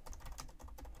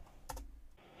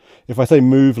 If I say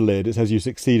move lid, it says you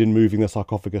succeed in moving the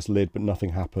sarcophagus lid, but nothing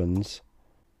happens.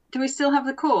 Do we still have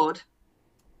the cord?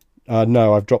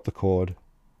 No, I've dropped the cord.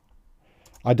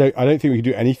 I don't think we can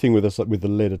do anything with the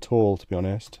lid at all, to be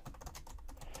honest.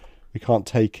 We can't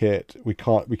take it. We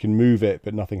can move it,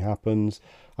 but nothing happens.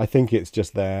 I think it's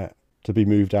just there to be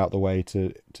moved out the way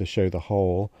to show the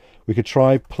hole. We could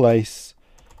try place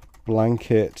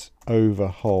blanket over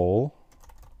hole.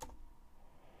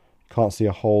 Can't see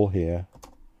a hole here.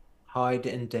 Hide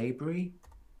in debris.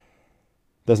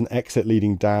 There's an exit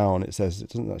leading down. It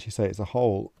doesn't actually say it's a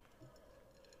hole.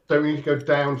 So we need to go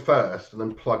down first and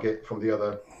then plug it from the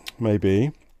other.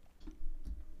 Maybe.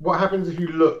 What happens if you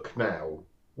look now?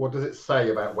 What does it say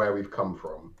about where we've come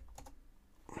from?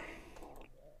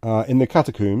 In the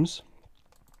catacombs,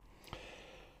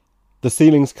 the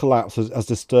ceiling's collapse has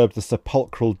disturbed the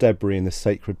sepulchral debris in this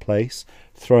sacred place,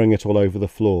 throwing it all over the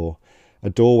floor. A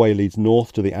doorway leads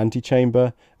north to the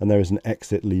antechamber, and there is an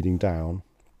exit leading down.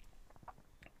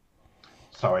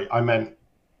 Sorry, I meant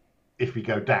if we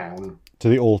go down... To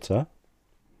the altar.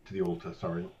 To the altar,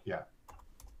 sorry, yeah.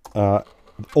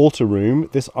 Altar room.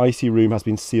 This icy room has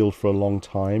been sealed for a long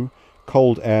time.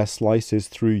 Cold air slices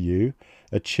through you,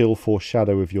 a chill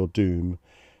foreshadow of your doom.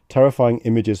 Terrifying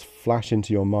images flash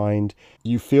into your mind.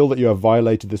 You feel that you have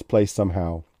violated this place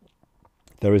somehow.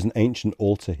 There is an ancient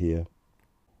altar here.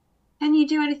 Can you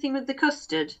do anything with the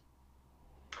custard?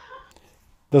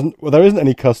 There isn't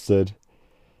any custard.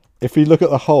 If we look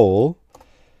at the hole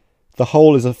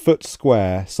is a foot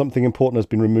square. Something important has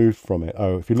been removed from it.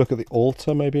 Oh, if you look at the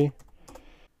altar, maybe?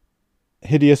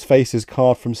 Hideous faces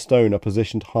carved from stone are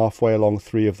positioned halfway along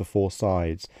 3 of the 4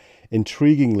 sides.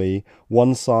 Intriguingly,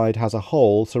 one side has a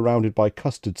hole surrounded by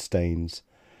custard stains,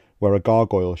 where a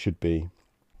gargoyle should be.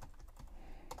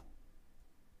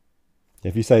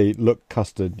 If you say, look,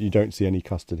 custard, you don't see any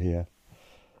custard here.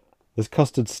 There's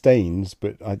custard stains,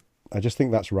 but I just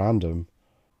think that's random.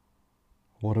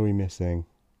 What are we missing?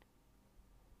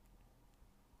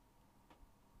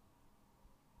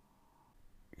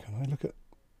 Can I look at...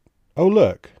 Oh,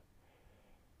 look.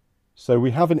 So we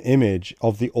have an image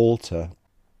of the altar.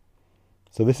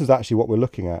 So this is actually what we're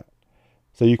looking at.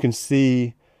 So you can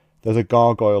see there's a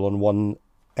gargoyle on one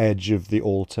edge of the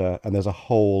altar, and there's a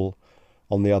hole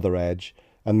on the other edge,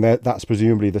 and that's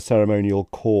presumably the ceremonial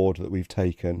cord that we've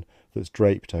taken that's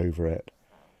draped over it.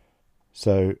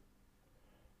 So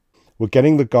we're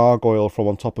getting the gargoyle from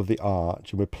on top of the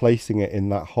arch and we're placing it in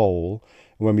that hole,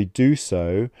 and when we do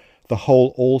so, the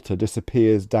whole altar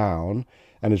disappears down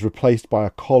and is replaced by a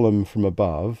column from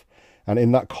above, and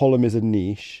in that column is a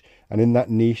niche, and in that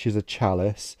niche is a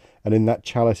chalice, and in that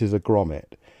chalice is a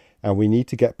grommet, and we need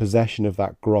to get possession of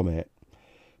that grommet.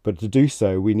 But to do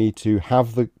so, we need to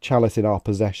have the chalice in our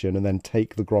possession and then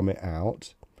take the grommet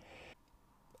out.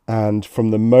 And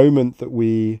from the moment that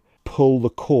we pull the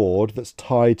cord that's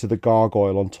tied to the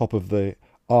gargoyle on top of the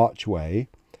archway,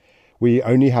 we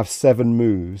only have 7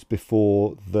 moves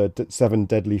before the 7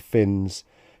 deadly fins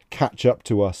catch up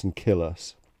to us and kill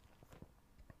us.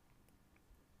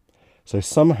 So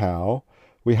somehow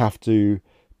we have to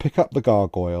pick up the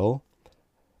gargoyle,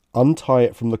 untie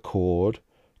it from the cord,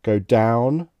 go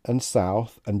down and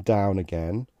south and down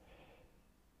again,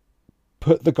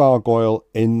 put the gargoyle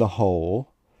in the hole,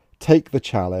 take the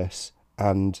chalice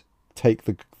and take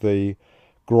the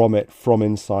grommet from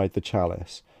inside the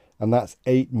chalice. And that's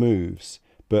 8 moves.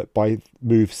 But by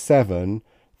move 7,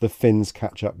 the fins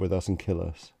catch up with us and kill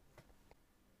us.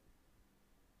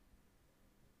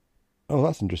 Oh,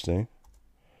 that's interesting.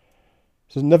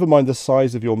 So never mind the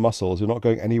size of your muscles. You're not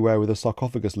going anywhere with a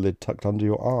sarcophagus lid tucked under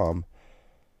your arm.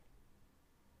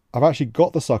 I've actually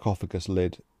got the sarcophagus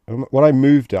lid. When I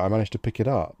moved it, I managed to pick it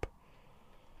up.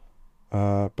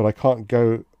 But I can't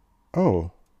go...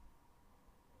 Oh.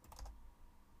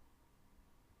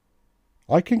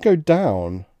 I can go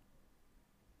down.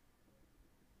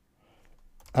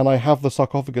 And I have the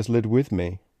sarcophagus lid with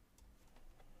me.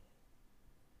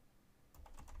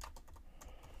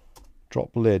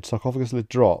 Drop lid. Sarcophagus lid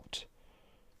dropped.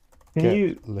 Can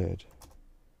you... lid.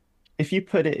 If you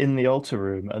put it in the altar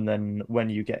room and then when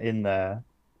you get in there,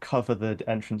 cover the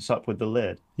entrance up with the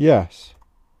lid. Yes.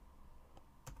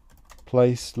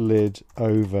 Place lid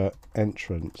over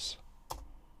entrance.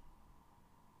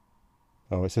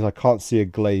 Oh, it says I can't see a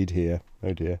glade here.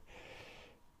 Oh dear.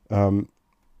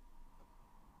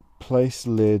 Place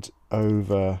lid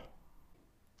over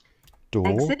door.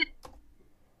 Exit.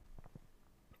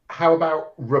 How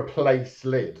about replace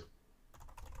lid?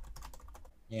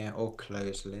 Yeah, or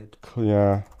close lid.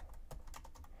 Yeah.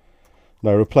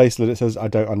 No, replace lid. It says I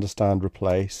don't understand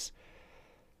replace.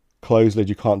 Close lid,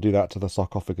 you can't do that to the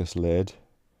sarcophagus lid.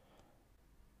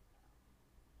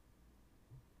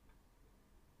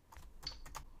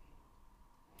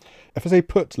 If I say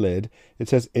put lid, it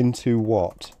says into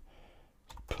what?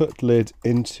 Put lid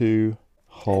into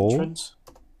hole. Entrance.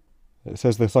 It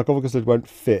says the sarcophagus lid won't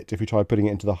fit if you try putting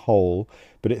it into the hole,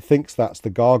 but it thinks that's the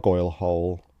gargoyle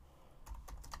hole,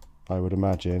 I would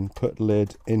imagine. Put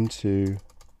lid into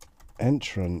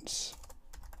entrance.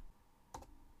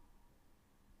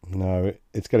 No,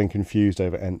 it's getting confused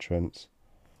over entrance.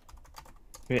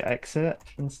 We exit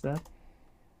instead.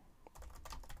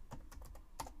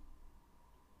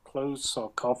 Close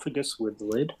sarcophagus with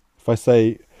lid. If I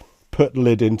say put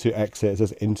lid into exit, it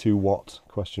says into what?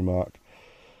 Question mark.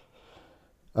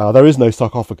 There is no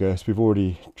sarcophagus. We've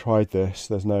already tried this.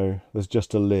 There's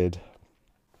just a lid.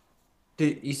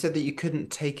 You said that you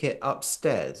couldn't take it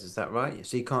upstairs, is that right?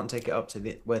 So you can't take it up to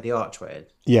where the archway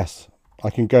is? Yes, I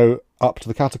can go up to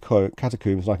the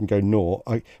catacombs and I can go north.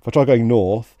 If I try going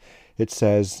north, it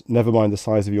says, never mind the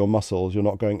size of your muscles, you're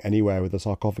not going anywhere with the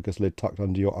sarcophagus lid tucked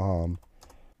under your arm.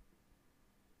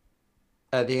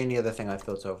 The only other thing I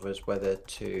thought of was whether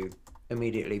to,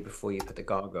 immediately before you put the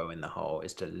gargoyle in the hole,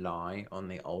 is to lie on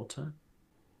the altar.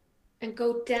 And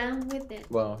go down with it.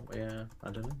 Well, yeah, I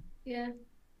don't know. Yeah.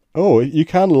 Oh, you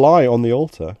can lie on the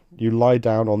altar. You lie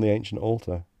down on the ancient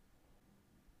altar.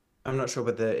 I'm not sure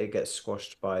whether it gets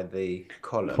squashed by the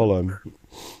Column.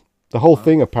 The whole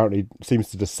thing apparently seems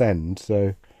to descend,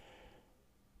 so...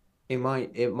 It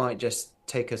might just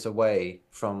take us away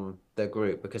from the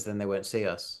group, because then they won't see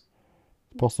us.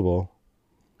 Possible.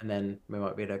 And then we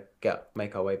might be able to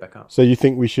make our way back up. So you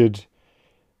think we should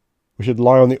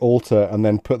lie on the altar and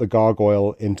then put the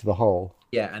gargoyle into the hole?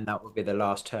 Yeah, and that would be the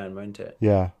last turn, won't it?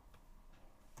 Yeah.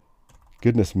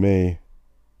 Goodness me.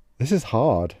 This is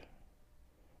hard.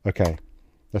 Okay,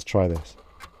 let's try this.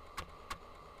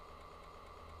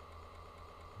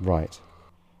 Right.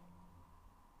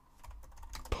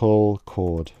 Pull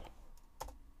cord.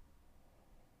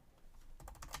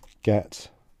 Get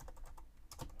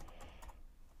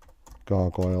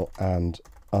gargoyle and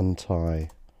untie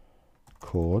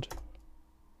cord.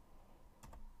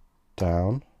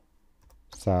 Down,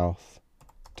 south,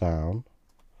 down.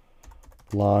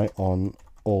 Lie on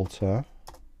altar.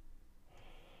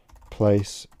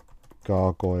 Place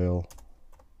gargoyle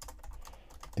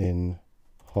in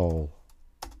hole.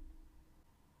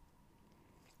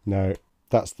 No,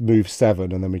 that's move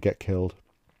 7 and then we get killed.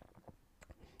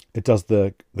 It does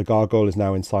the gargoyle is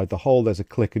now inside the hole. There's a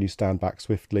click and you stand back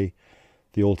swiftly.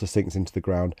 The altar sinks into the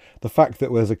ground. The fact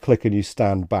that there's a click and you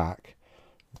stand back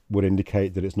would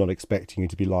indicate that it's not expecting you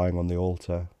to be lying on the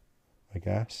altar, I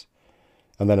guess.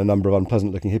 And then a number of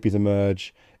unpleasant looking hippies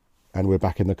emerge and we're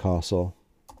back in the castle.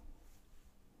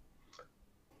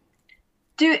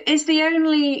 Is the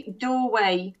only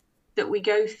doorway that we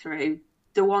go through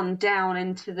the one down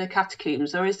into the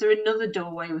catacombs, or is there another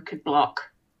doorway we could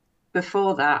block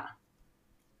before that?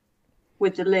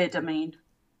 With the lid, I mean.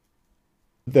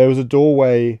 There was a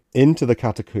doorway into the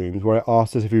catacombs where it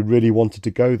asked us if we really wanted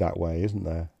to go that way, isn't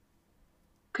there?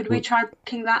 Could we try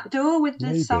blocking that door with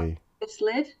this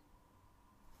lid?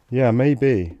 Yeah,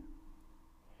 maybe.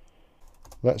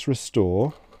 Let's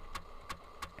restore.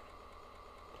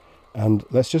 And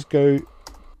let's just go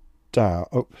down.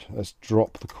 Oh, let's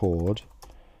drop the cord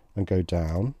and go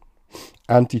down.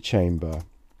 Antechamber.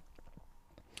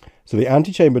 So the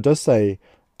antechamber does say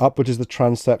upward is the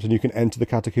transept and you can enter the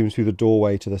catacombs through the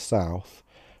doorway to the south.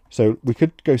 So we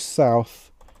could go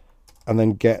south and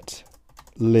then get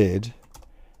lid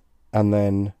and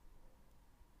then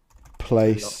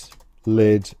place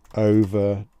lid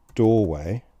over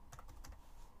doorway.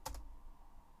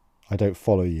 I don't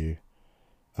follow you.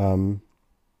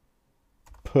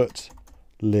 Put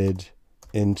lid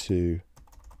into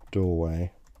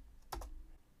doorway.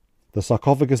 The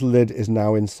sarcophagus lid is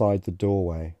now inside the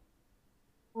doorway.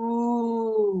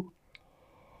 Ooh.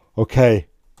 Okay.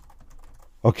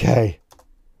 Okay.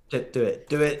 Do it. Do it.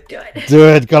 Do it. Do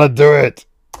it. Gotta do it.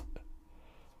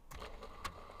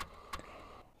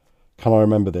 Can I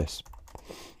remember this?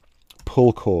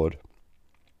 Pull cord.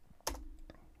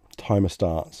 Timer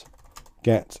starts.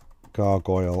 Get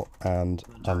gargoyle and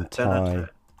untie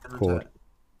cord.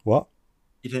 What?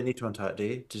 You don't need to untie it, do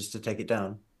you? Just to take it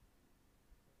down?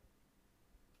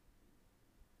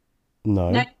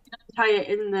 No. No, you can untie it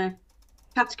in the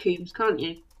catacombs, can't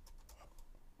you?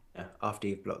 Yeah, after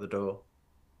you've blocked the door.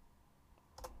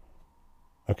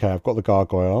 Okay, I've got the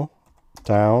gargoyle.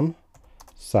 Down,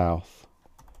 south.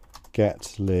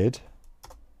 Get lid.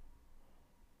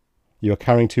 You're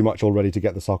carrying too much already to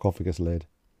get the sarcophagus lid.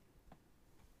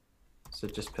 So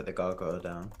just put the gargoyle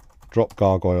down. Drop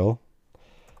gargoyle.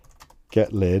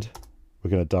 Get lid. We're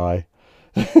going to die.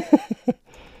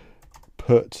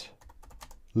 Put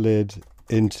lid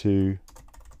into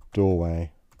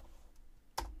doorway.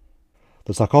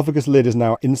 The sarcophagus lid is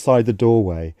now inside the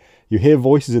doorway. You hear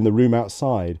voices in the room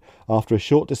outside. After a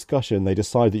short discussion, they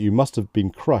decide that you must have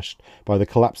been crushed by the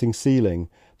collapsing ceiling.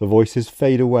 The voices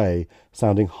fade away,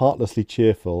 sounding heartlessly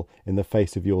cheerful in the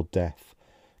face of your death.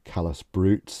 Callous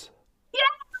brutes.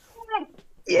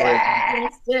 Yeah!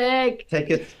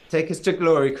 Take us to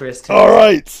glory, Chris. All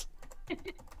right.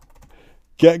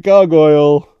 Get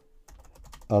gargoyle.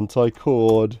 Untie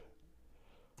cord.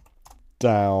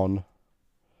 Down.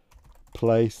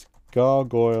 Place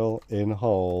gargoyle in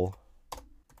hole.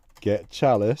 Get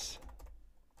chalice.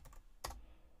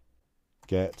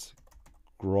 Get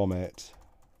grommet.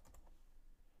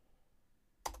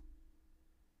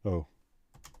 Oh.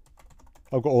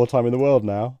 I've got all the time in the world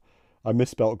now. I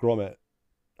misspelt grommet.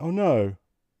 Oh no.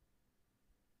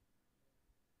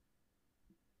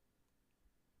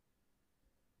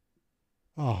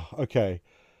 Oh, okay.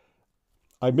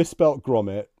 I misspelt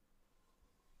grommet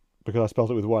because I spelt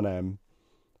it with one M,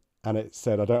 and it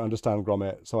said I don't understand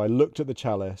grommet. So I looked at the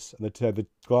chalice, and it said the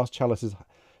glass chalice is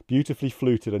beautifully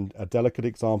fluted and a delicate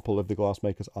example of the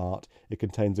glassmaker's art. It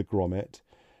contains a grommet.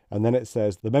 And then it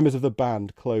says the members of the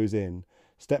band close in.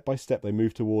 Step by step they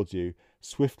move towards you.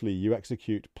 Swiftly you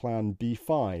execute plan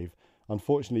B5.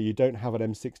 Unfortunately, you don't have an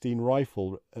M16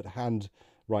 rifle at hand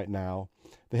right now.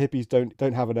 The hippies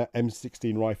don't have an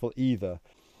M16 rifle either.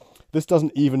 This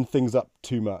doesn't even things up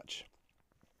too much.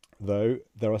 Though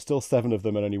there are still 7 of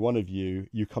them and only one of you.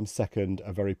 You come second,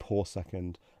 a very poor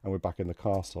second, and we're back in the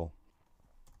castle.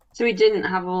 So we didn't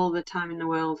have all the time in the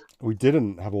world. We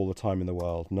didn't have all the time in the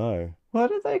world, no. Where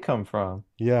did they come from?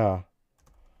 Yeah.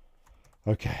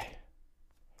 Okay.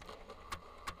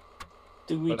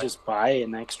 Do we just buy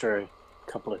an extra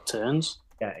couple of turns?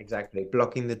 Yeah, exactly.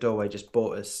 Blocking the doorway just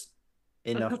bought us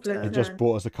enough couple of turns. It just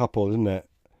bought us a couple, didn't it?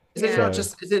 Is it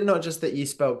Yeah. not just that you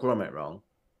spelled grommet wrong?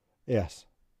 Yes.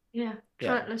 Yeah.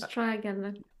 Let's try again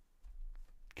then.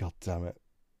 God damn it.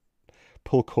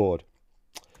 Pull cord.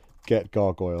 Get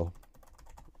gargoyle.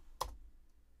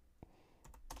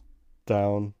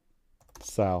 Down.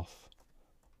 South.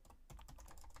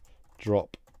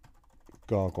 Drop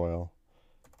gargoyle.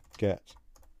 Get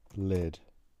lid.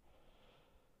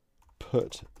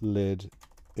 Put lid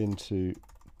into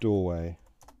doorway.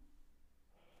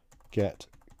 Get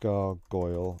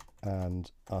gargoyle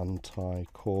and untie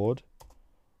cord.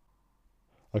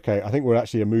 Okay, I think we're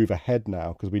actually a move ahead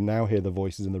now because we now hear the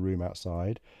voices in the room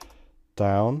outside.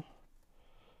 Down.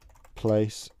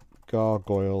 Place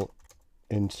gargoyle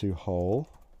into hole.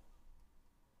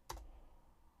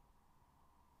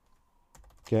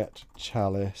 Get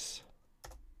chalice.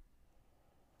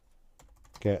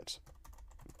 Get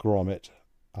grommet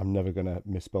I'm never going to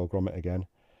misspell Grommet again.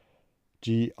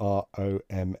 Grommet.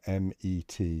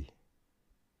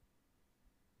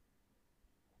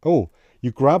 Oh,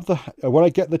 you grab the... When I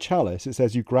get the chalice, it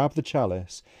says you grab the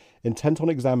chalice. Intent on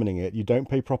examining it, you don't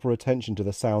pay proper attention to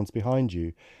the sounds behind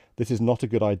you. This is not a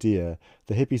good idea.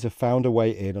 The hippies have found a way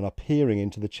in and are peering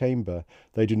into the chamber.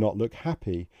 They do not look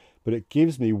happy, but it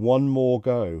gives me one more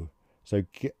go. So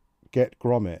get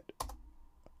Grommet.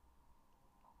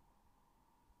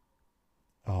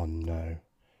 Oh no.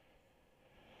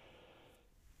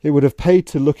 It would have paid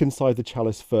to look inside the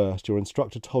chalice first. Your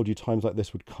instructor told you times like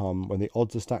this would come, when the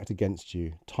odds are stacked against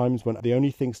you. Times when the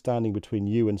only thing standing between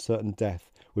you and certain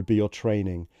death would be your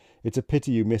training. It's a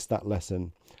pity you missed that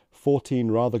lesson.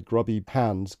 14 rather grubby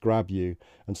hands grab you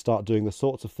and start doing the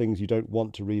sorts of things you don't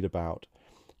want to read about.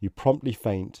 You promptly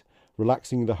faint,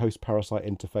 relaxing the host-parasite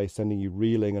interface, sending you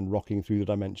reeling and rocking through the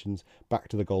dimensions back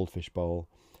to the Goldfish Bowl.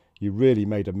 You really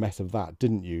made a mess of that,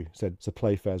 didn't you? Said Sir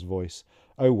Playfair's voice.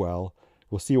 Oh well.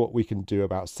 We'll see what we can do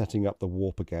about setting up the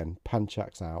warp again.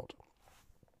 Panchax out.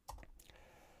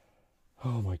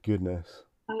 Oh my goodness.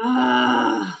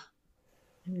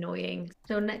 Annoying.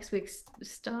 So next week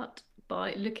start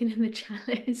by looking in the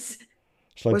chalice.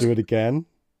 Shall I do it again?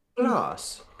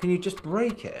 Glass. Can you just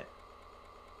break it?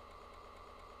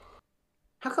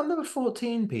 How come there were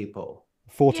 14 people?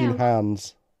 14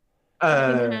 hands.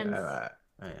 14 hands. All right.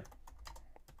 Oh, yeah.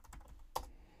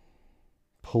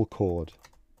 Pull cord.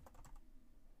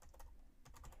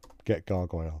 Get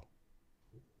gargoyle.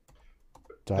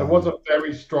 Damn. There was a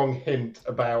very strong hint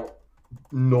about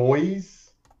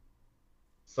noise.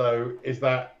 So is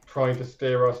that trying to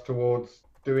steer us towards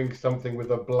doing something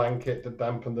with a blanket to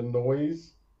dampen the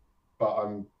noise? But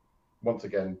I'm, once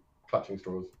again, clutching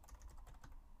straws.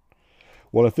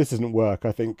 Well, if this doesn't work,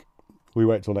 I think we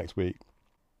wait till next week.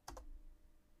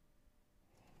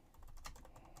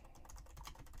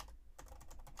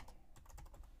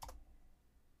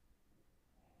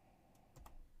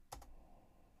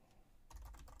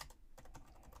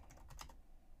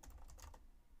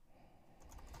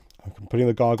 I'm putting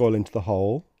the gargoyle into the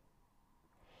hole.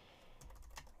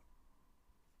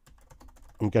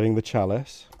 I'm getting the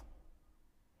chalice.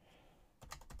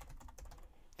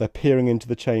 They're peering into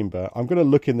the chamber. I'm going to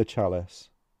look in the chalice.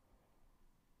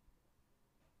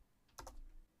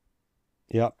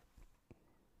 Yep.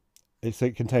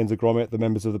 It contains a grommet. The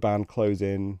members of the band close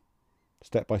in.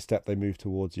 Step by step, they move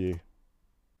towards you.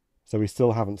 So we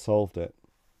still haven't solved it.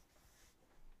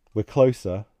 We're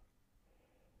closer.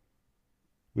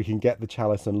 We can get the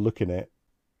chalice and look in it.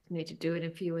 Need to do it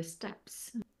in fewer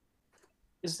steps.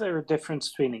 Is there a difference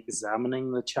between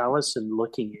examining the chalice and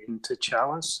looking into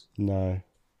chalice? No.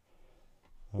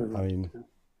 I mean...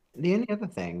 The only other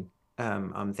thing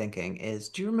I'm thinking is,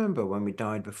 do you remember when we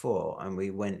died before and we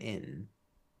went in?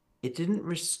 It didn't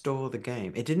restore the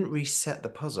game. It didn't reset the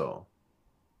puzzle.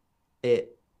 The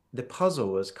puzzle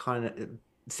was kind of...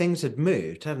 Things had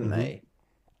moved, hadn't they?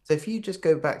 So if you just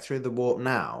go back through the warp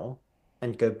now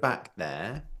and go back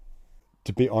there...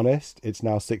 To be honest, it's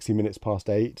now 60 minutes past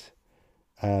 8.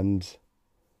 And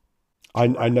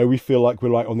I know we feel like we're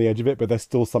right on the edge of it, but there's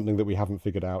still something that we haven't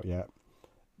figured out yet.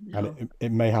 No. And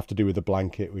it may have to do with the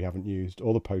blanket we haven't used,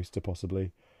 or the poster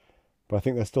possibly. But I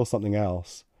think there's still something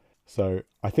else. So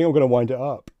I think I'm going to wind it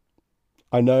up.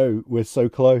 I know we're so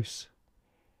close.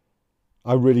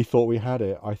 I really thought we had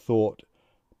it. I thought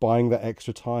buying that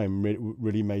extra time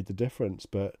really made the difference.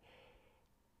 But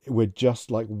we're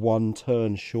just like one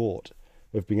turn short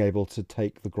of being able to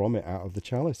take the grommet out of the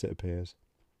chalice, it appears.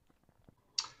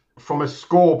 From a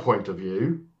score point of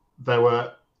view, there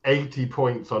were 80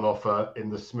 points on offer in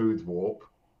the smooth warp,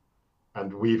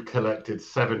 and we've collected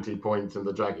 70 points in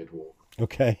the jagged warp.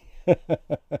 Okay.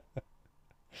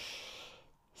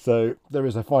 So there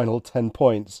is a final 10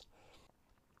 points,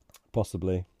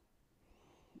 possibly.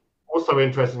 Also,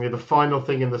 interestingly, the final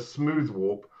thing in the smooth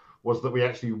warp was that we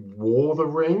actually wore the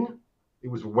ring. It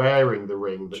was wearing the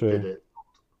ring that did it, not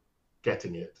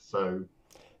getting it. So,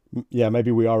 yeah,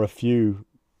 maybe we are a few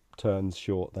turns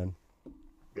short then.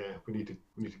 Yeah, we need to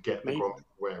get the grommet to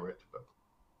wear it. But...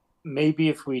 Maybe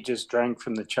if we just drank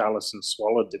from the chalice and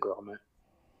swallowed the grommet.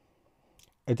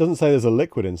 It doesn't say there's a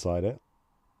liquid inside it.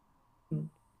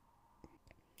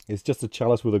 It's just a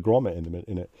chalice with a grommet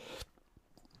in it.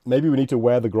 Maybe we need to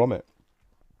wear the grommet.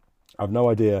 I've no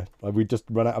idea. We just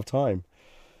run out of time.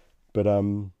 But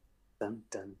Dun,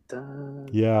 dun, dun.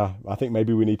 Yeah, I think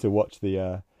maybe we need to watch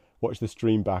the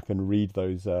stream back and read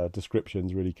those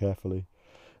descriptions really carefully.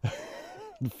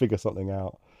 Figure something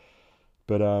out.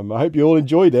 But I hope you all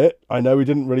enjoyed it. I know we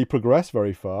didn't really progress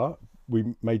very far.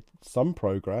 We made some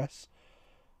progress,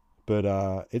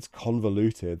 but it's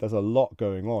convoluted. There's a lot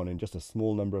going on in just a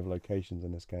small number of locations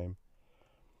in this game.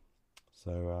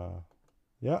 So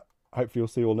yeah, hopefully you'll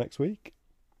see you all next week.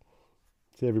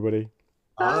 See everybody.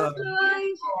 Bye.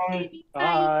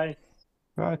 Bye.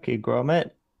 Rocky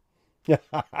Grommet.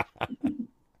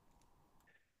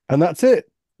 And that's it.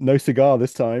 No cigar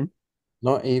this time.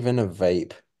 Not even a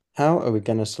vape. How are we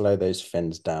going to slow those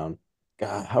fins down?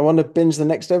 God, I want to binge the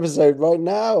next episode right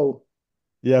now.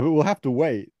 Yeah, but we'll have to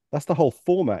wait. That's the whole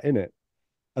format, innit?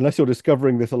 Unless you're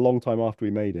discovering this a long time after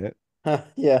we made it.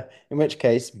 Yeah, in which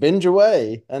case, binge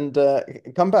away and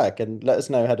come back and let us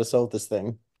know how to solve this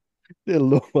thing. Dear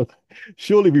Lord,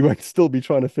 surely we won't still be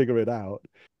trying to figure it out.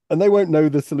 And they won't know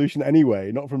the solution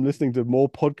anyway, not from listening to more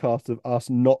podcasts of us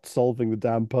not solving the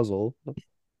damn puzzle.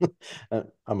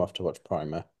 I'm off to watch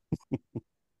Primer.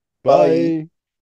 Bye.